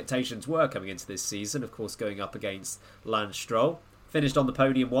the expectations were coming into this season. Of course, going up against Lance Stroll. Finished on the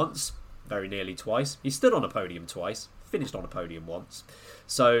podium once, very nearly twice. He stood on a podium twice, finished on a podium once.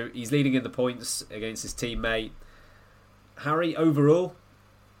 So he's leading in the points against his teammate. Harry, overall,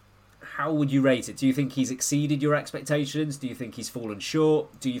 how would you rate it? Do you think he's exceeded your expectations? Do you think he's fallen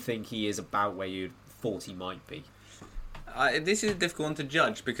short? Do you think he is about where you thought he might be? This is a difficult one to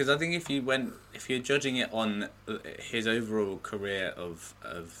judge, because I think if you're judging it on his overall career of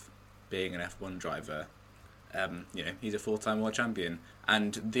being an F1 driver, he's a 4-time world champion,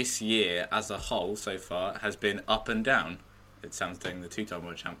 and this year as a whole so far has been up and down. It sounds doing the 2-time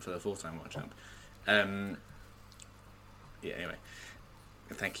world champ for the 4-time world champ. Anyway,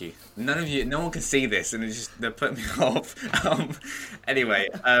 thank you. No one can see this, and they're putting me off.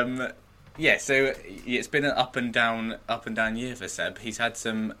 So it's been an up and down year for Seb. He's had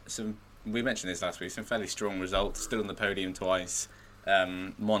some. We mentioned this last week. Some fairly strong results. Still on the podium twice.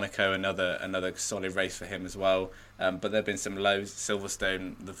 Monaco, another solid race for him as well. But there have been some lows.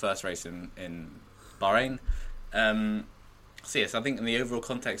 Silverstone, the first race in Bahrain. So yes, I think in the overall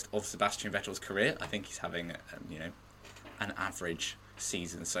context of Sebastian Vettel's career, I think he's having an average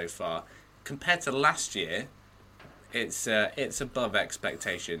season so far. Compared to last year, it's above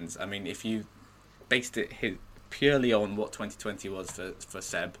expectations. I mean, if you based it purely on what 2020 was for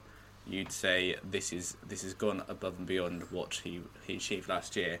Seb, you'd say this is gone above and beyond what he achieved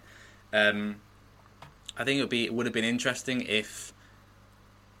last year. I think it would have been interesting if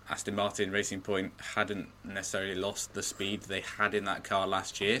Aston Martin Racing Point hadn't necessarily lost the speed they had in that car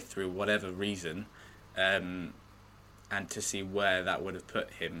last year through whatever reason, and to see where that would have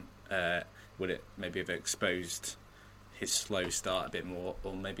put him. Would it maybe have exposed his slow start a bit more,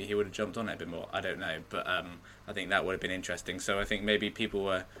 or maybe he would have jumped on it a bit more? I don't know, but I think that would have been interesting. So I think maybe people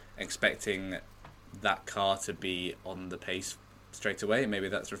were expecting that car to be on the pace straight away. Maybe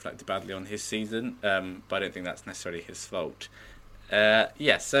that's reflected badly on his season, but I don't think that's necessarily his fault.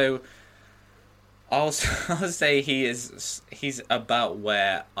 So I'll say he's about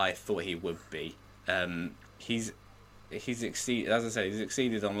where I thought he would be. He's exceeded, as I say, he's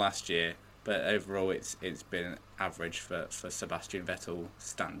exceeded on last year, but overall it's been average for Sebastian Vettel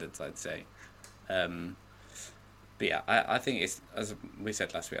standards, I'd say. But yeah, I think it's, as we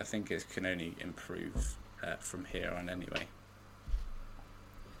said last week, I think it can only improve from here on anyway.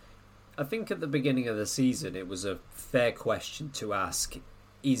 I think at the beginning of the season it was a fair question to ask,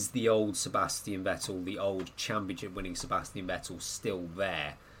 is the old Sebastian Vettel, the old championship winning Sebastian Vettel, still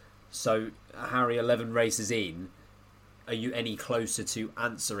there? So, Harry, 11 races in, are you any closer to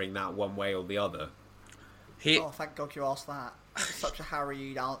answering that one way or the other? Oh, thank God you asked that. It's such a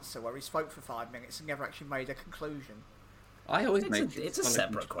harried answer where he spoke for 5 minutes and never actually made a conclusion. I always it's a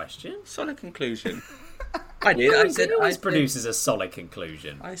separate question. Solid conclusion. I did. He always produces a solid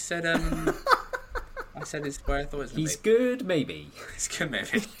conclusion. I said it's where I thought it was. He's good, maybe. He's good,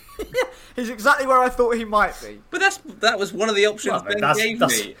 maybe. He's exactly where I thought he might be. But that was one of the options Ben gave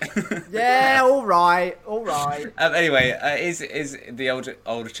me. Yeah, all right. Anyway, is the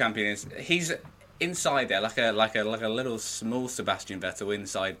old champion? He's inside there, like a little small Sebastian Vettel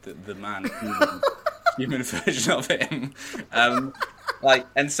inside the man human version of him.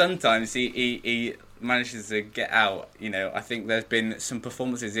 And sometimes he manages to get out. I think there's been some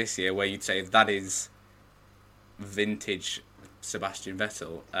performances this year where you'd say that is vintage Sebastian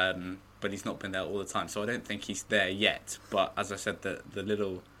Vettel, but he's not been there all the time, so I don't think he's there yet. But as I said, the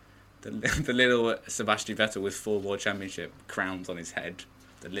little Sebastian Vettel with 4 World Championship crowns on his head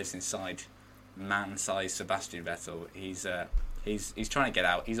that lives inside man-sized Sebastian Vettel. He's trying to get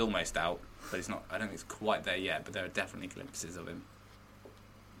out. He's almost out, but he's not. I don't think it's quite there yet. But there are definitely glimpses of him.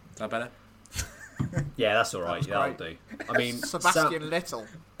 Is that better? Yeah, that's all right. That'll do. I mean, Sebastian Little,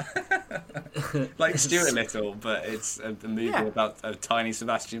 like Stuart Little, but it's a movie about a tiny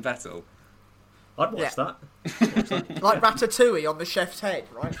Sebastian Vettel. I'd watch that. Like Ratatouille on the chef's head,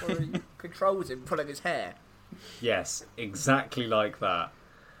 right, where he controls him pulling his hair. Yes, exactly like that.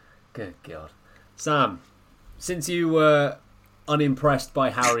 Good God, Sam. Since you were unimpressed by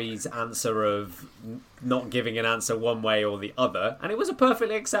Harry's answer of not giving an answer one way or the other, and it was a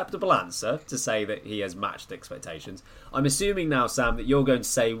perfectly acceptable answer to say that he has matched expectations, I'm assuming now, Sam, that you're going to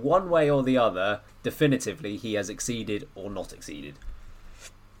say one way or the other, definitively, he has exceeded or not exceeded.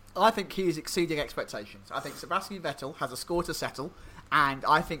 I think he is exceeding expectations. I think Sebastian Vettel has a score to settle, and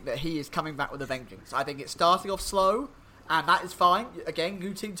I think that he is coming back with a vengeance. I think it's starting off slow, and that is fine. Again,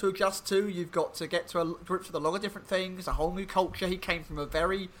 new team to adjust to. You've got to get to grips with a lot of different things, a whole new culture. He came from a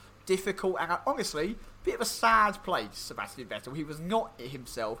very difficult and honestly a bit of a sad place, Sebastian Vettel. He was not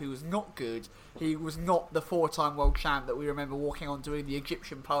himself. He was not good. He was not the 4-time world champ that we remember walking on doing the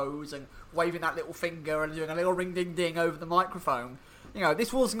Egyptian pose and waving that little finger and doing a little ring ding ding over the microphone.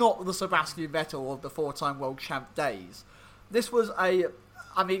 This was not the Sebastian Vettel of the 4-time world champ days. This was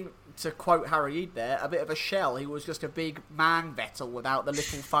to quote Harry Eid there, a bit of a shell. He was just a big man Vettel without the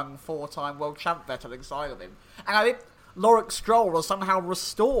little fun 4-time world champ Vettel inside of him. And I think Lawrence Stroll has somehow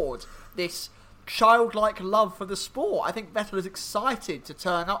restored this childlike love for the sport. I think Vettel is excited to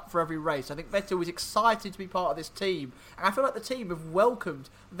turn up for every race. I think Vettel is excited to be part of this team. And I feel like the team have welcomed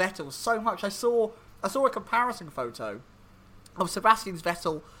Vettel so much. I saw a comparison photo of Sebastian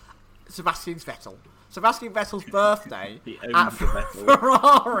Vettel's birthday at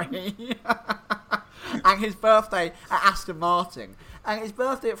Ferrari and his birthday at Aston Martin. And his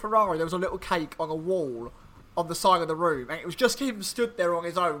birthday at Ferrari, there was a little cake on a wall on the side of the room, and it was just him stood there on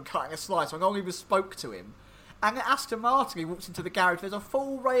his own cutting a slice, and no one even spoke to him. And at Aston Martin, he walks into the garage, there's a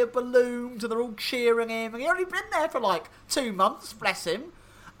full ray of balloons, and they're all cheering him, and he'd only been there for like 2 months, bless him.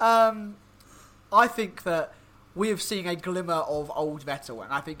 I think that we have seen a glimmer of old Vettel,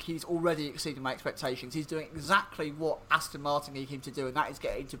 and I think he's already exceeding my expectations. He's doing exactly what Aston Martin need him to do, and that is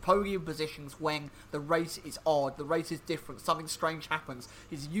get into podium positions when the race is odd, the race is different, something strange happens.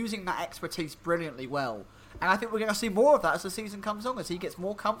 He's using that expertise brilliantly well. And I think we're going to see more of that as the season comes on, as he gets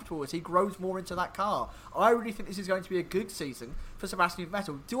more comfortable, as he grows more into that car. I really think this is going to be a good season for Sebastian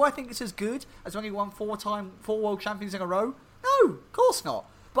Vettel. Do I think it's as good as when he won 4 world champions in a row? No, of course not.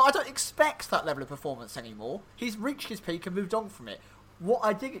 But I don't expect that level of performance anymore. He's reached his peak and moved on from it. What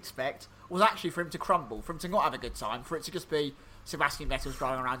I did expect was actually for him to crumble, for him to not have a good time, for it to just be Sebastian Vettel's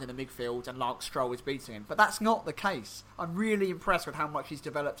driving around in the midfield and Lance Stroll is beating him. But that's not the case. I'm really impressed with how much he's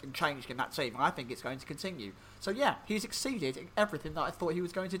developed and changed in that team, and I think it's going to continue. So yeah, he's exceeded in everything that I thought he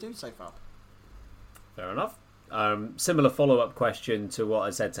was going to do so far. Fair enough. Similar follow-up question to what I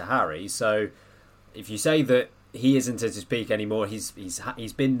said to Harry. So if you say that he isn't at his peak anymore, he's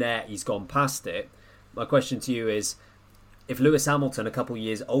been there, he's gone past it. My question to you is, if Lewis Hamilton, a couple of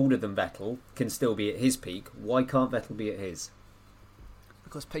years older than Vettel, can still be at his peak, why can't Vettel be at his?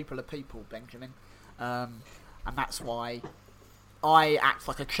 Because people are people, Benjamin. And that's why I act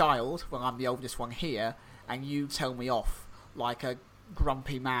like a child when I'm the oldest one here, and you tell me off like a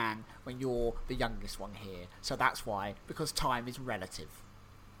grumpy man when you're the youngest one here. So that's why, because time is relative.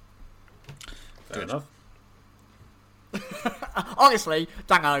 Fair enough. Honestly,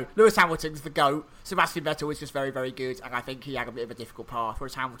 Dango, Lewis Hamilton's the GOAT. Sebastian Vettel is just very, very good, and I think he had a bit of a difficult path,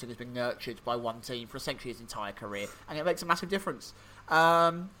 whereas Hamilton has been nurtured by one team for essentially his entire career, and it makes a massive difference.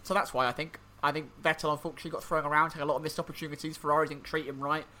 So that's why I think Vettel unfortunately got thrown around, had a lot of missed opportunities. Ferrari didn't treat him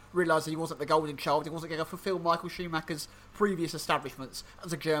right, realised he wasn't the golden child, he wasn't going to fulfil Michael Schumacher's previous establishments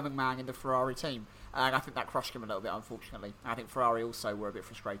as a German man in the Ferrari team, and I think that crushed him a little bit, unfortunately. I think Ferrari also were a bit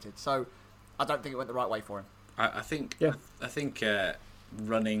frustrated, so I don't think it went the right way for him. I think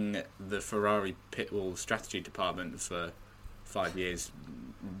running the Ferrari pit wall strategy department for 5 years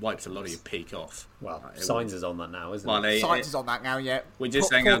wipes a lot of your peak off. Well, Sainz is on that now, isn't he? Sainz is on that now, yeah. We're just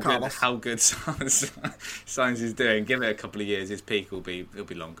saying how good Sainz is doing. Give it a couple of years, his peak will be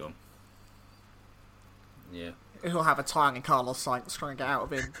long gone. Yeah. He'll have a tie in Carlos Sainz trying to get out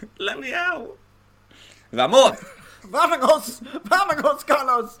of him. Let me out! Vamos! Vamos,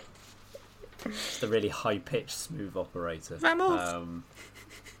 Carlos! It's the really high-pitched, smooth operator. Vamos!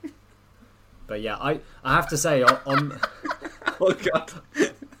 But yeah, I have to say, on oh God,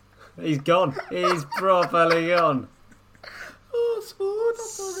 he's gone. He's properly gone. Oh,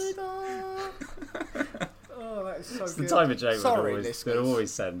 smooth operator! Oh, that is so it's good. The type of joke Sorry, we'd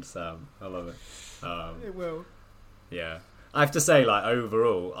always send Sam. I love it. It will. Yeah. I have to say, like,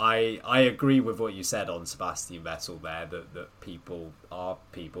 overall, I agree with what you said on Sebastian Vettel there, that people are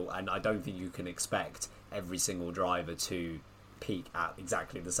people, and I don't think you can expect every single driver to peak at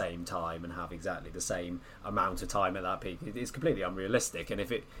exactly the same time and have exactly the same amount of time at that peak. It's completely unrealistic, and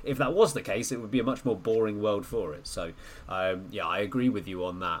if that was the case, it would be a much more boring world for it. So, yeah, I agree with you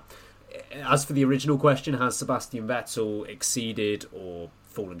on that. As for the original question, has Sebastian Vettel exceeded or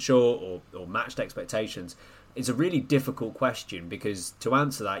fallen short or matched expectations? It's a really difficult question, because to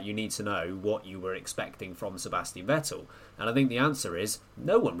answer that you need to know what you were expecting from Sebastian Vettel, and I think the answer is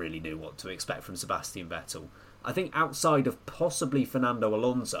no one really knew what to expect from Sebastian Vettel. I think outside of possibly Fernando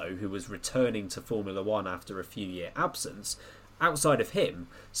Alonso, who was returning to Formula 1 after a few-year absence, outside of him,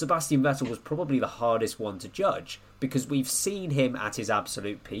 Sebastian Vettel was probably the hardest one to judge, because we've seen him at his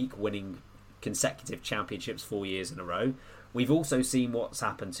absolute peak, winning consecutive championships 4 years in a row. We've also seen what's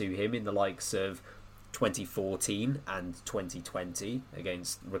happened to him in the likes of 2014 and 2020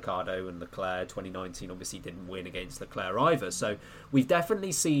 against Ricciardo and Leclerc. 2019 obviously didn't win against Leclerc either. So we've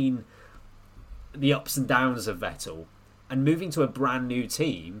definitely seen the ups and downs of Vettel, and moving to a brand new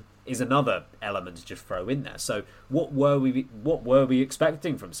team is another element to just throw in there. So what were we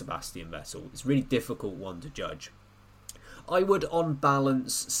expecting from Sebastian Vettel? It's a really difficult one to judge. I would on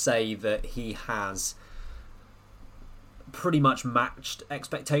balance say that he has pretty much matched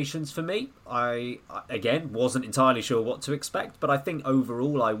expectations for me. I again wasn't entirely sure what to expect, but I think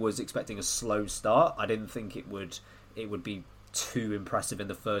overall I was expecting a slow start. I didn't think it would be too impressive in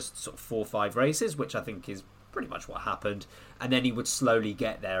the first sort of 4 or 5 races, which I think is pretty much what happened, and then he would slowly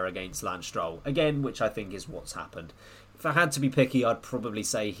get there against Lance Stroll again, which I think is what's happened. If I had to be picky, I'd probably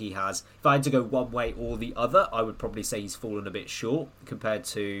say he has, if I had to go one way or the other, I would probably say he's fallen a bit short compared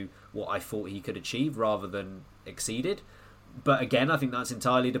to what I thought he could achieve rather than exceeded. But again, I think that's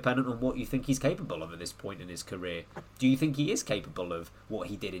entirely dependent on what you think he's capable of at this point in his career. Do you think he is capable of what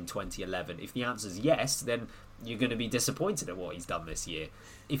he did in 2011? If the answer is yes, then you're going to be disappointed at what he's done this year.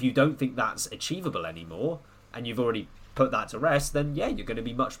 If you don't think that's achievable anymore, and you've already put that to rest, then yeah, you're going to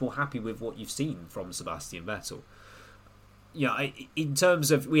be much more happy with what you've seen from Sebastian Vettel. In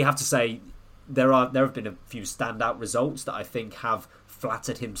terms of, we have to say, there have been a few standout results that I think have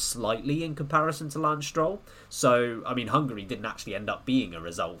flattered him slightly in comparison to Lance Stroll. So, I mean, Hungary didn't actually end up being a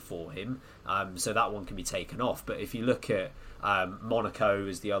result for him, so that one can be taken off. But if you look at Monaco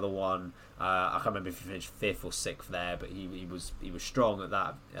is the other one, I can't remember if he finished 5th or 6th there, but he was strong at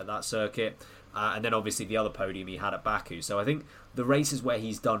that circuit. And then obviously the other podium he had at Baku. So I think the races where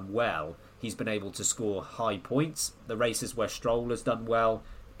he's done well, he's been able to score high points. The races where Stroll has done well,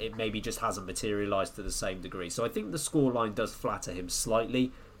 it maybe just hasn't materialised to the same degree. So I think the scoreline does flatter him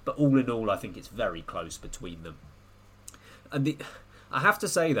slightly, but all in all, I think it's very close between them. And I have to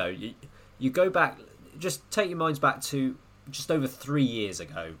say, though, you go back, just take your minds back to just over 3 years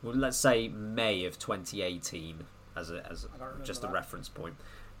ago. Well, let's say May of 2018 as just a reference point.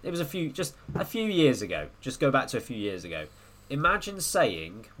 It was a few years ago. Just go back to a few years ago. Imagine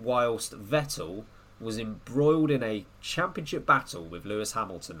saying, whilst Vettel was embroiled in a championship battle with Lewis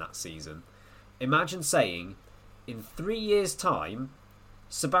Hamilton that season, imagine saying, in 3 years' time,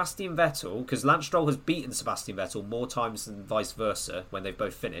 Sebastian Vettel, because Lance Stroll has beaten Sebastian Vettel more times than vice versa when they've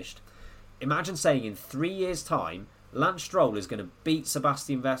both finished, imagine saying in 3 years' time, Lance Stroll is going to beat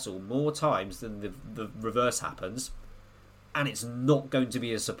Sebastian Vettel more times than the reverse happens, and it's not going to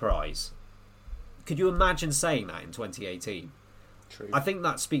be a surprise. Could you imagine saying that in 2018? True. I think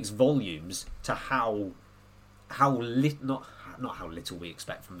that speaks volumes to how not how little we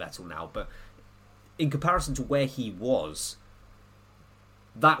expect from Vettel now, but in comparison to where he was,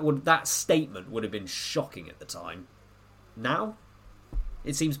 that statement would have been shocking at the time. Now,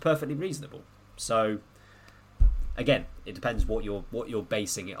 it seems perfectly reasonable. So, again, it depends what you're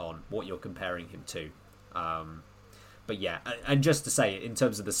basing it on, what you're comparing him to. But yeah, and just to say, in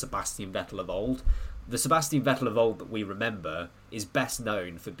terms of the Sebastian Vettel of old, the Sebastian Vettel of old that we remember is best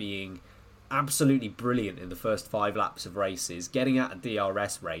known for being absolutely brilliant in the first 5 laps of races, getting out of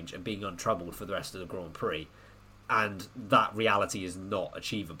DRS range and being untroubled for the rest of the Grand Prix. And that reality is not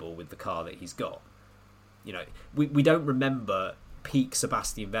achievable with the car that he's got. You know, we don't remember peak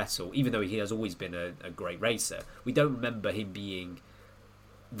Sebastian Vettel, even though he has always been a great racer. We don't remember him being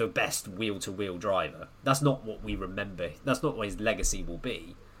the best wheel-to-wheel driver. That's not what we remember. That's not what his legacy will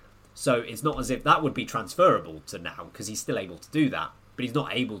be. So it's not as if that would be transferable to now, because he's still able to do that, but he's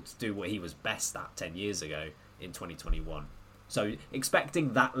not able to do what he was best at 10 years ago in 2021. So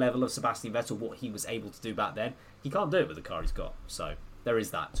expecting that level of Sebastian Vettel, what he was able to do back then, he can't do it with the car he's got. So there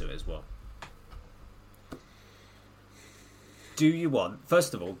is that to it as well.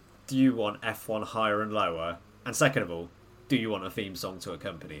 First of all, do you want F1 higher and lower? And second of all, do you want a theme song to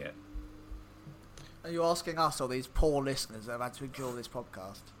accompany it? Are you asking us or these poor listeners that have had to endure this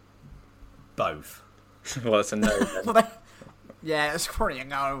podcast? Both. Well, it's a no then. Yeah, it's probably a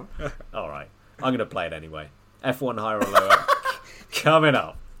no. Alright, I'm going to play it anyway. F1 higher or lower coming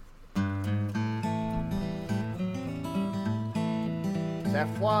up. Is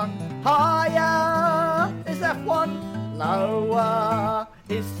F1 higher? Is F1 lower?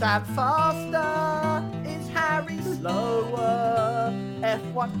 Is Sam faster? Is Harry slower?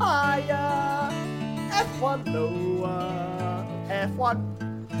 F1 higher? F1 lower? F1.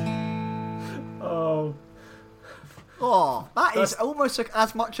 Oh, that's almost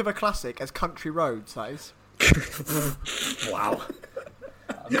as much of a classic as Country Roads, that is. Wow.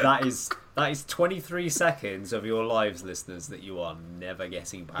 That is 23 seconds of your lives, listeners, that you are never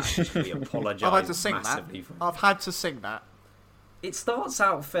getting back. We apologise I've had to sing massively that. I've had to sing that. It starts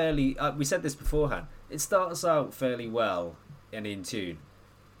out fairly... we said this beforehand. It starts out fairly well and in tune.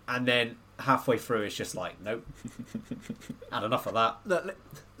 And then halfway through, it's just like, nope. Had enough of that. Look,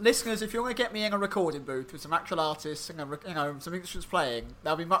 listeners, if you want to get me in a recording booth with some actual artists and some instruments playing,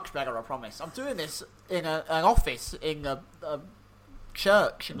 that'll be much better, I promise. I'm doing this in an office in a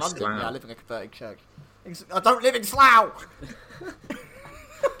church in London. Slough. Yeah, I live in a converted church. I don't live in Slough!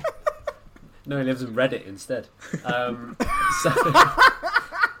 No, he lives in Reddit instead. So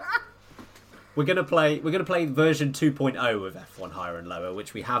we're gonna play version 2.0 of F1 higher and lower,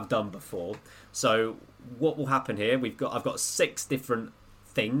 which we have done before. So what will happen here? I've got 6 different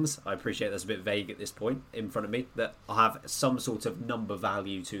things. I appreciate that's a bit vague at this point in front of me, that I'll have some sort of number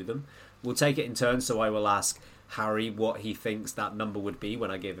value to them. We'll take it in turn, so I will ask Harry what he thinks that number would be when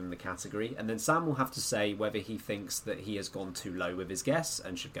I give him the category, and then Sam will have to say whether he thinks that he has gone too low with his guess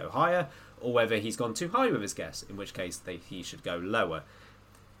and should go higher, or whether he's gone too high with his guess, in which case he should go lower.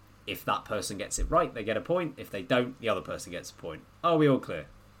 If that person gets it right, they get a point. If they don't, the other person gets a point. Are we all clear?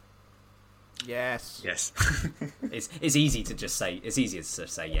 Yes. Yes. It's easy to just say. It's easier to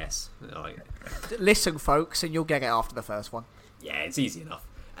say yes. Like, Listen, folks, and you'll get it after the first one. yeah, it's easy enough.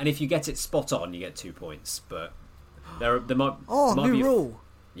 And if you get it spot on, you get 2 points. But there might new be rule.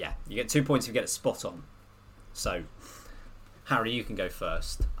 Yeah, you get 2 points if you get it spot on. So, Harry, you can go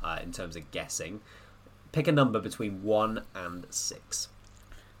first in terms of guessing. Pick a number between 1 and 6.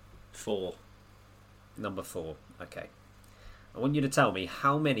 4. Number 4. Okay. I want you to tell me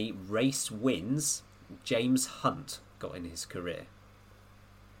how many race wins James Hunt got in his career.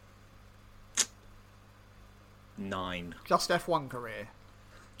 9. Just F1 career.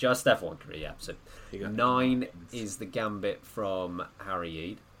 Just F1 career, yeah. So You got 9 is the gambit from Harry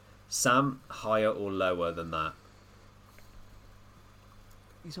Eade. Sam, higher or lower than that?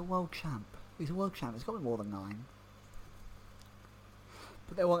 He's a world champ. He's got to be more than 9.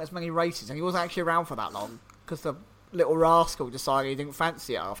 But there weren't as many races, and he wasn't actually around for that long because the little rascal decided he didn't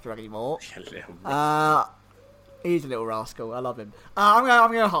fancy it after anymore. He's a little rascal. I love him. I'm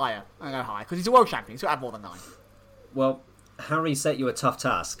going to go higher. I'm going to go higher because he's a world champion. He's got to have more than 9. Well, Harry set you a tough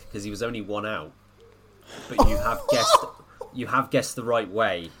task because he was only 1 out. But you have guessed the right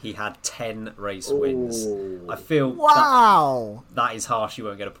way. He had 10 race wins. I feel that is harsh. You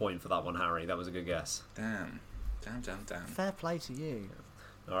won't get a point for that one, Harry. That was a good guess. Damn. Fair play to you.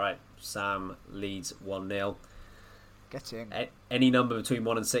 All right, Sam leads 1-0. Get in. Any number between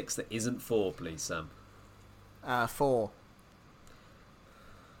 1 and 6 that isn't 4, please, Sam. 4.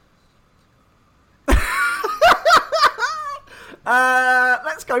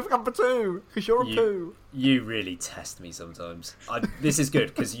 Let's go for number 2 because you're a poo. You really test me sometimes. This is good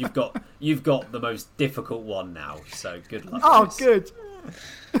because you've got the most difficult one now. So good luck. Oh, good.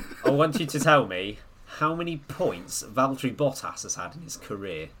 I want you to tell me how many points Valtteri Bottas has had in his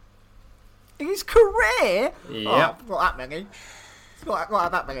career. In his career? Yep. Oh, not that many. It's not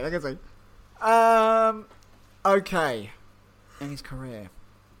that many, is he? Okay. In his career,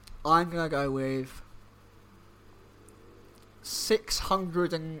 I'm gonna go with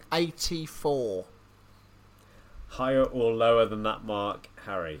 684. Higher or lower than that mark,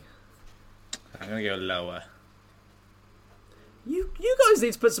 Harry? I'm going to go lower. You guys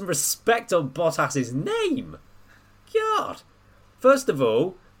need to put some respect on Bottas's name. God. First of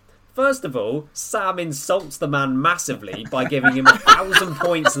all, Sam insults the man massively by giving him 1,000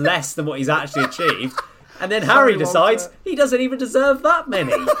 points less than what he's actually achieved. And then Harry decides he doesn't even deserve that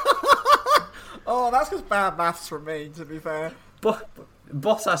many. Oh, that's just bad maths from me, to be fair.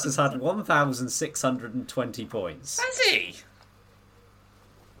 Bottas has had 1,620 points. Has he?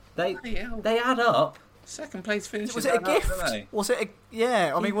 They add up. Second place finish. Was it a gift? Was it a...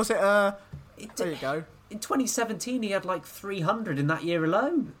 Yeah, I mean, was it a... There you go. In 2017, he had like 300 in that year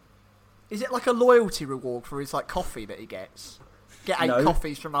alone. Is it like a loyalty reward for his like coffee that he gets? Get 8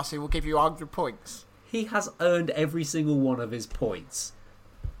 coffees from us, he will give you 100 points. He has earned every single one of his points.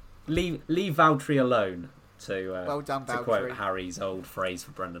 Leave Valtteri alone, to well done, to quote Harry's old phrase for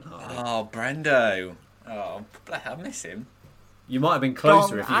Brendan Hartley. Oh, Brendo. Oh, I miss him. You might have been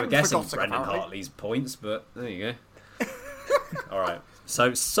closer if you were guessing forgotten, Brendan Hartley's points, but there you go. All right.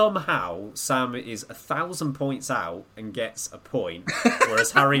 So somehow Sam is 1,000 points out and gets a point,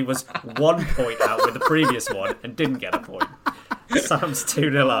 whereas Harry was 1 point out with the previous one and didn't get a point. Sam's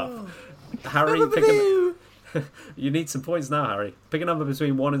 2-0 up. Harry, you need some points now, Harry. Pick a number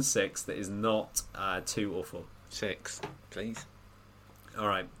between 1 and 6 that is not 2 or 4. 6, please. All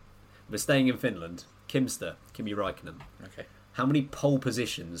right. We're staying in Finland. Kimi Räikkönen. Okay. How many pole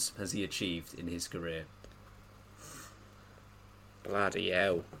positions has he achieved in his career? Bloody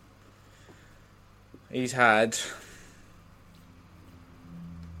hell. He's had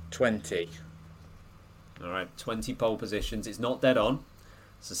 20. All right, 20 pole positions. It's not dead on.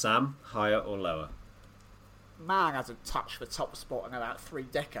 So Sam, higher or lower? Man hasn't touched the top spot in about 3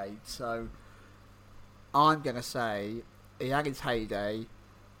 decades, so I'm going to say he had his heyday,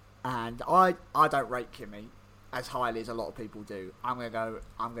 and I don't rate Kimi as highly as a lot of people do. I'm going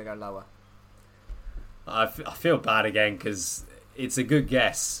to go lower. I feel bad again because it's a good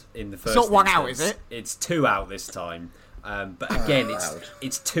guess in the first. It's not 1 instance. out, is it? It's 2 out this time. But again,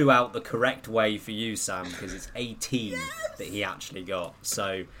 it's 2 out the correct way for you, Sam, because it's 18 that he actually got.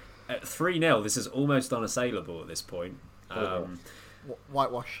 So at 3-0, this is almost unassailable at this point.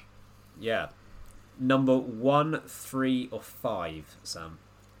 Whitewash. Yeah. Number 1, 3, or 5, Sam?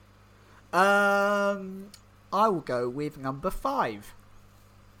 I will go with number 5.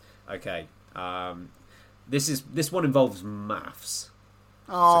 Okay. This one involves maths.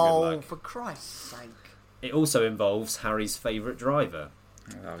 Oh, for Christ's sake. It also involves Harry's favourite driver.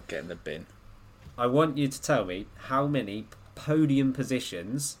 I'll get in the bin. I want you to tell me how many podium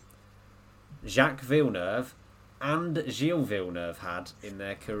positions Jacques Villeneuve and Gilles Villeneuve had in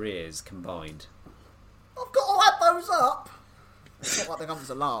their careers combined? I've got to add those up. It's not like the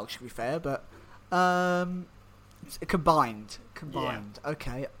numbers are large, to be fair, but combined. Yeah.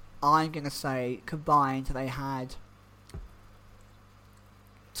 Okay, I'm going to say combined they had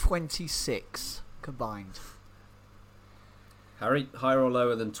 26 combined. Harry, higher or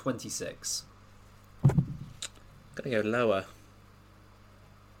lower than 26? Gotta go lower.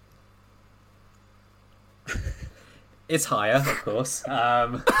 It's higher, of course.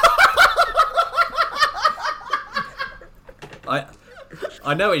 I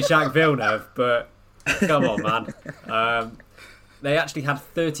know it's Jacques Villeneuve, but come on, man. They actually had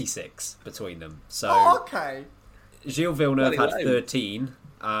 36 between them. So Okay. Gilles Villeneuve had Bloody 13,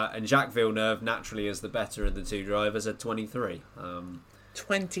 and Jacques Villeneuve, naturally as the better of the two drivers, had 23.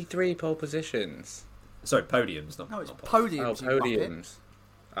 23 pole positions. Sorry, podiums, not No, it's not podiums. Oh, podiums.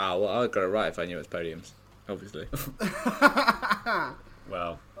 Well, I got it right if I knew it was podiums. Obviously.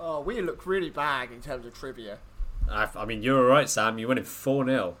 Well, Oh, we look really bad in terms of trivia. I mean, you're all right, Sam. You're winning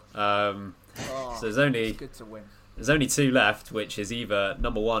 4-0. So It's good to win. there's only two left, which is either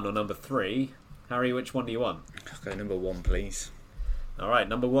number 1 or number 3. Harry, which one do you want? Go number 1, please. All right,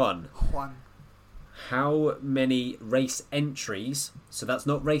 number 1. One. How many race entries, so that's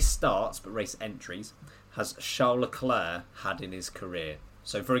not race starts, but race entries, has Charles Leclerc had in his career?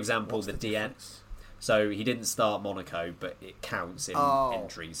 So, for example, What's the DN. difference? So he didn't start Monaco, but it counts in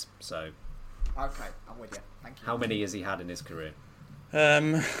entries. So, Okay, I'm with you. Thank you. how many has he had in his career? How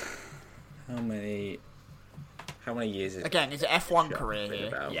many years is Again, is it F1 Sure, career think here?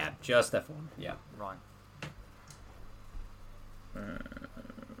 about. Yeah, just F1. Yeah. Right.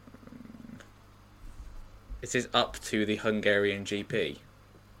 This is up to the Hungarian GP.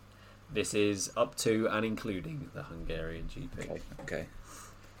 This is up to and including the Hungarian GP. Okay.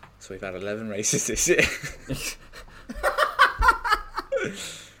 So we've had 11 races this year.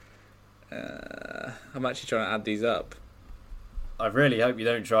 I'm actually trying to add these up. I really hope you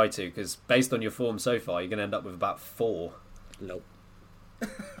don't try to, because based on your form so far, you're going to end up with about 4. Nope.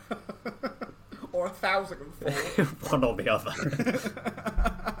 Or 1,004. One or the other.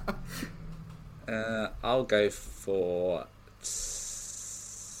 I'll go for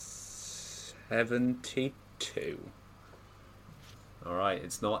 72. All right,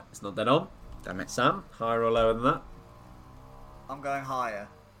 it's not dead on. Damn it. Sam, higher or lower than that? I'm going higher.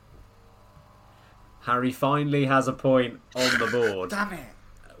 Harry finally has a point on the board, Damn it.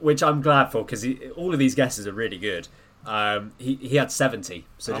 which I'm glad for, because all of these guesses are really good. He had 70,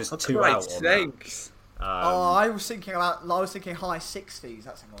 so just 2 out on that. Sakes. I was thinking high 60s.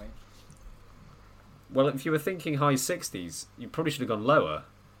 That's annoying. Well, if you were thinking high 60s, you probably should have gone lower.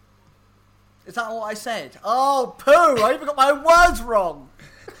 Is that what I said? Oh, poo! I even got my own words wrong.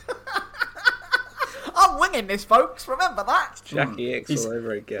 I'm winging this, folks. Remember that. Jackie X all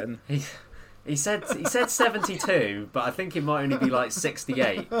over again. He said 72, but I think it might only be like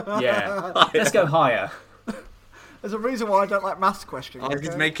 68. Yeah, let's go higher. There's a reason why I don't like maths questions. Oh,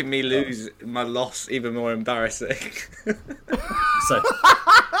 it's making me lose my loss even more embarrassing. So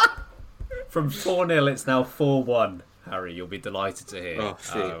from 4-0, it's now 4-1. Harry, you'll be delighted to hear. Oh,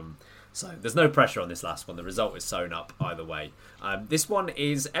 shit. So there's no pressure on this last one. The result is sewn up either way. This one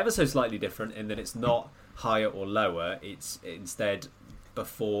is ever so slightly different in that it's not higher or lower. It's instead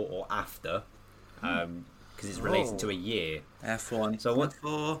before or after, because it's related to a year. F1. So what?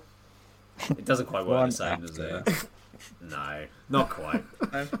 F4. It doesn't quite work the same, does it? No, not quite.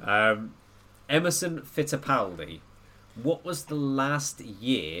 Emerson Fittipaldi. What was the last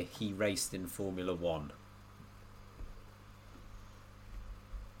year he raced in Formula One?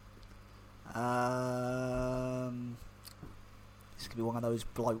 This could be one of those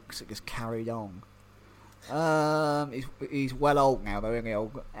blokes that just carried on. He's well old now though, isn't he,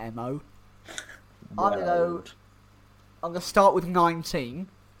 old Mo? I'm gonna start with 19,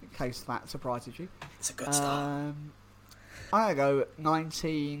 in case that surprises you. It's a good start. I'm gonna go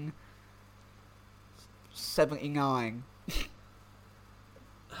 1979.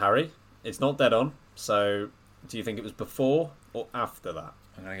 Harry, it's not dead on. So, do you think it was before or after that?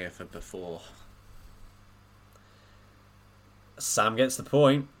 I'm going to go for before. Sam gets the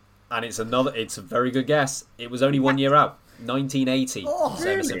point, and it's a very good guess. It was only 1 year out. 1980 was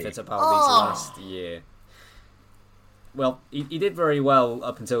Emerson Fittipaldi's last year. Well, he did very well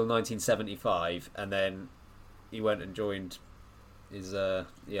up until 1975, and then he went and joined his Oh,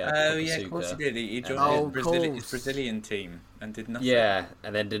 yeah, of course he did. He joined his Brazilian team and did nothing. Yeah,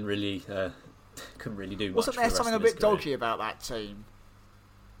 and then didn't really, couldn't really do much. Wasn't there for the something a rest of his bit career. dodgy about that team?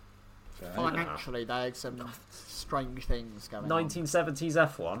 Financially, there's some strange things going 1970s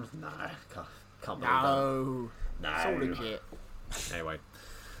F1? No, can't believe No. that. It's all legit. Anyway,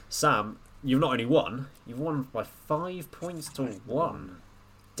 Sam, you've not only won, you've won by 5 points to 1.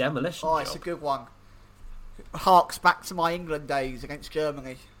 Demolition job. It's a good one. Harks back to my England days against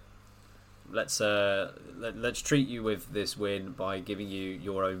Germany. Let's treat you with this win by giving you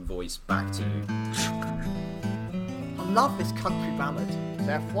your own voice back to you. I love this country ballad. Is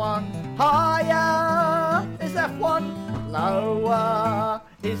F1 higher? Is F1 lower?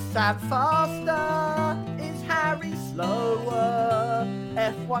 Is Sam faster? Is Harry slower?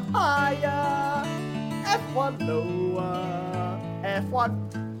 F1 higher? F1 lower?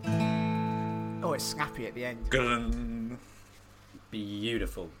 F1. Oh, it's snappy at the end.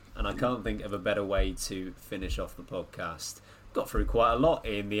 Beautiful. And I can't think of a better way to finish off the podcast. Got through quite a lot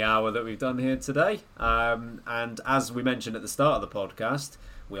in the hour that we've done here today. And as we mentioned at the start of the podcast,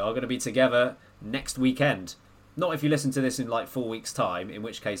 we are going to be together next weekend. Not if you listen to this in like 4 weeks' time, in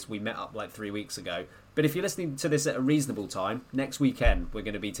which case we met up like 3 weeks ago. But if you're listening to this at a reasonable time, next weekend we're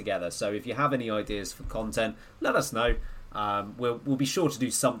going to be together. So if you have any ideas for content, let us know. We'll be sure to do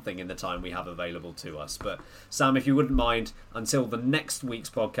something in the time we have available to us. But Sam, if you wouldn't mind, until the next week's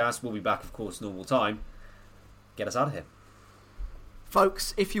podcast, we'll be back, of course, normal time. Get us out of here.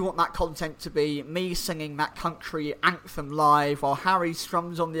 Folks, if you want that content to be me singing that country anthem live while Harry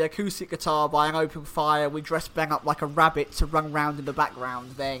strums on the acoustic guitar by an open fire, we dress Ben up like a rabbit to run round in the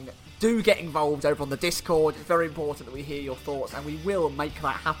background, then do get involved over on the Discord. It's very important that we hear your thoughts, and we will make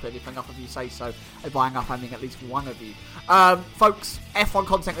that happen if enough of you say so. And by enough, I mean at least one of you. Folks, F1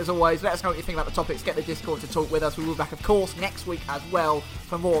 content as always. Let us know what you think about the topics. Get the Discord to talk with us. We will be back, of course, next week as well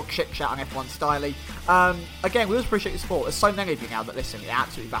for more chit-chat on F1 styling. Again, we always appreciate your support. There's so many of you now that listen. It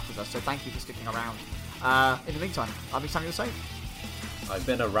absolutely baffles us, so thank you for sticking around. In the meantime, I've been Samuel Saint. I've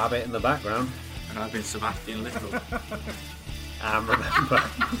been a rabbit in the background. And I've been Sebastian Little. And remember,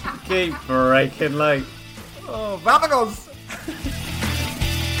 keep breaking late. Oh, Vamagos!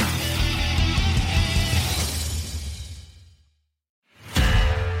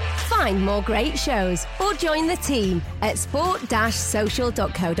 Find more great shows or join the team at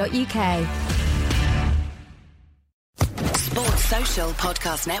sport-social.co.uk. Sports Social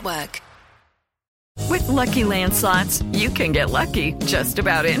Podcast Network. With Lucky Land Slots, you can get lucky just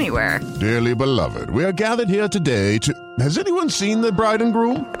about anywhere. Dearly beloved, we are gathered here today to... Has anyone seen the bride and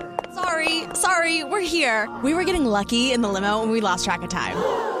groom? Sorry, we're here. We were getting lucky in the limo and we lost track of time.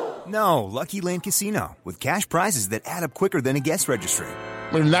 No, Lucky Land Casino, with cash prizes that add up quicker than a guest registry.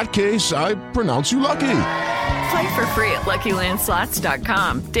 In that case, I pronounce you lucky. Play for free at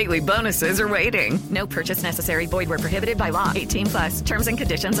LuckyLandSlots.com. Daily bonuses are waiting. No purchase necessary. Void where prohibited by law. 18+. Terms and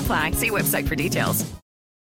conditions apply. See website for details.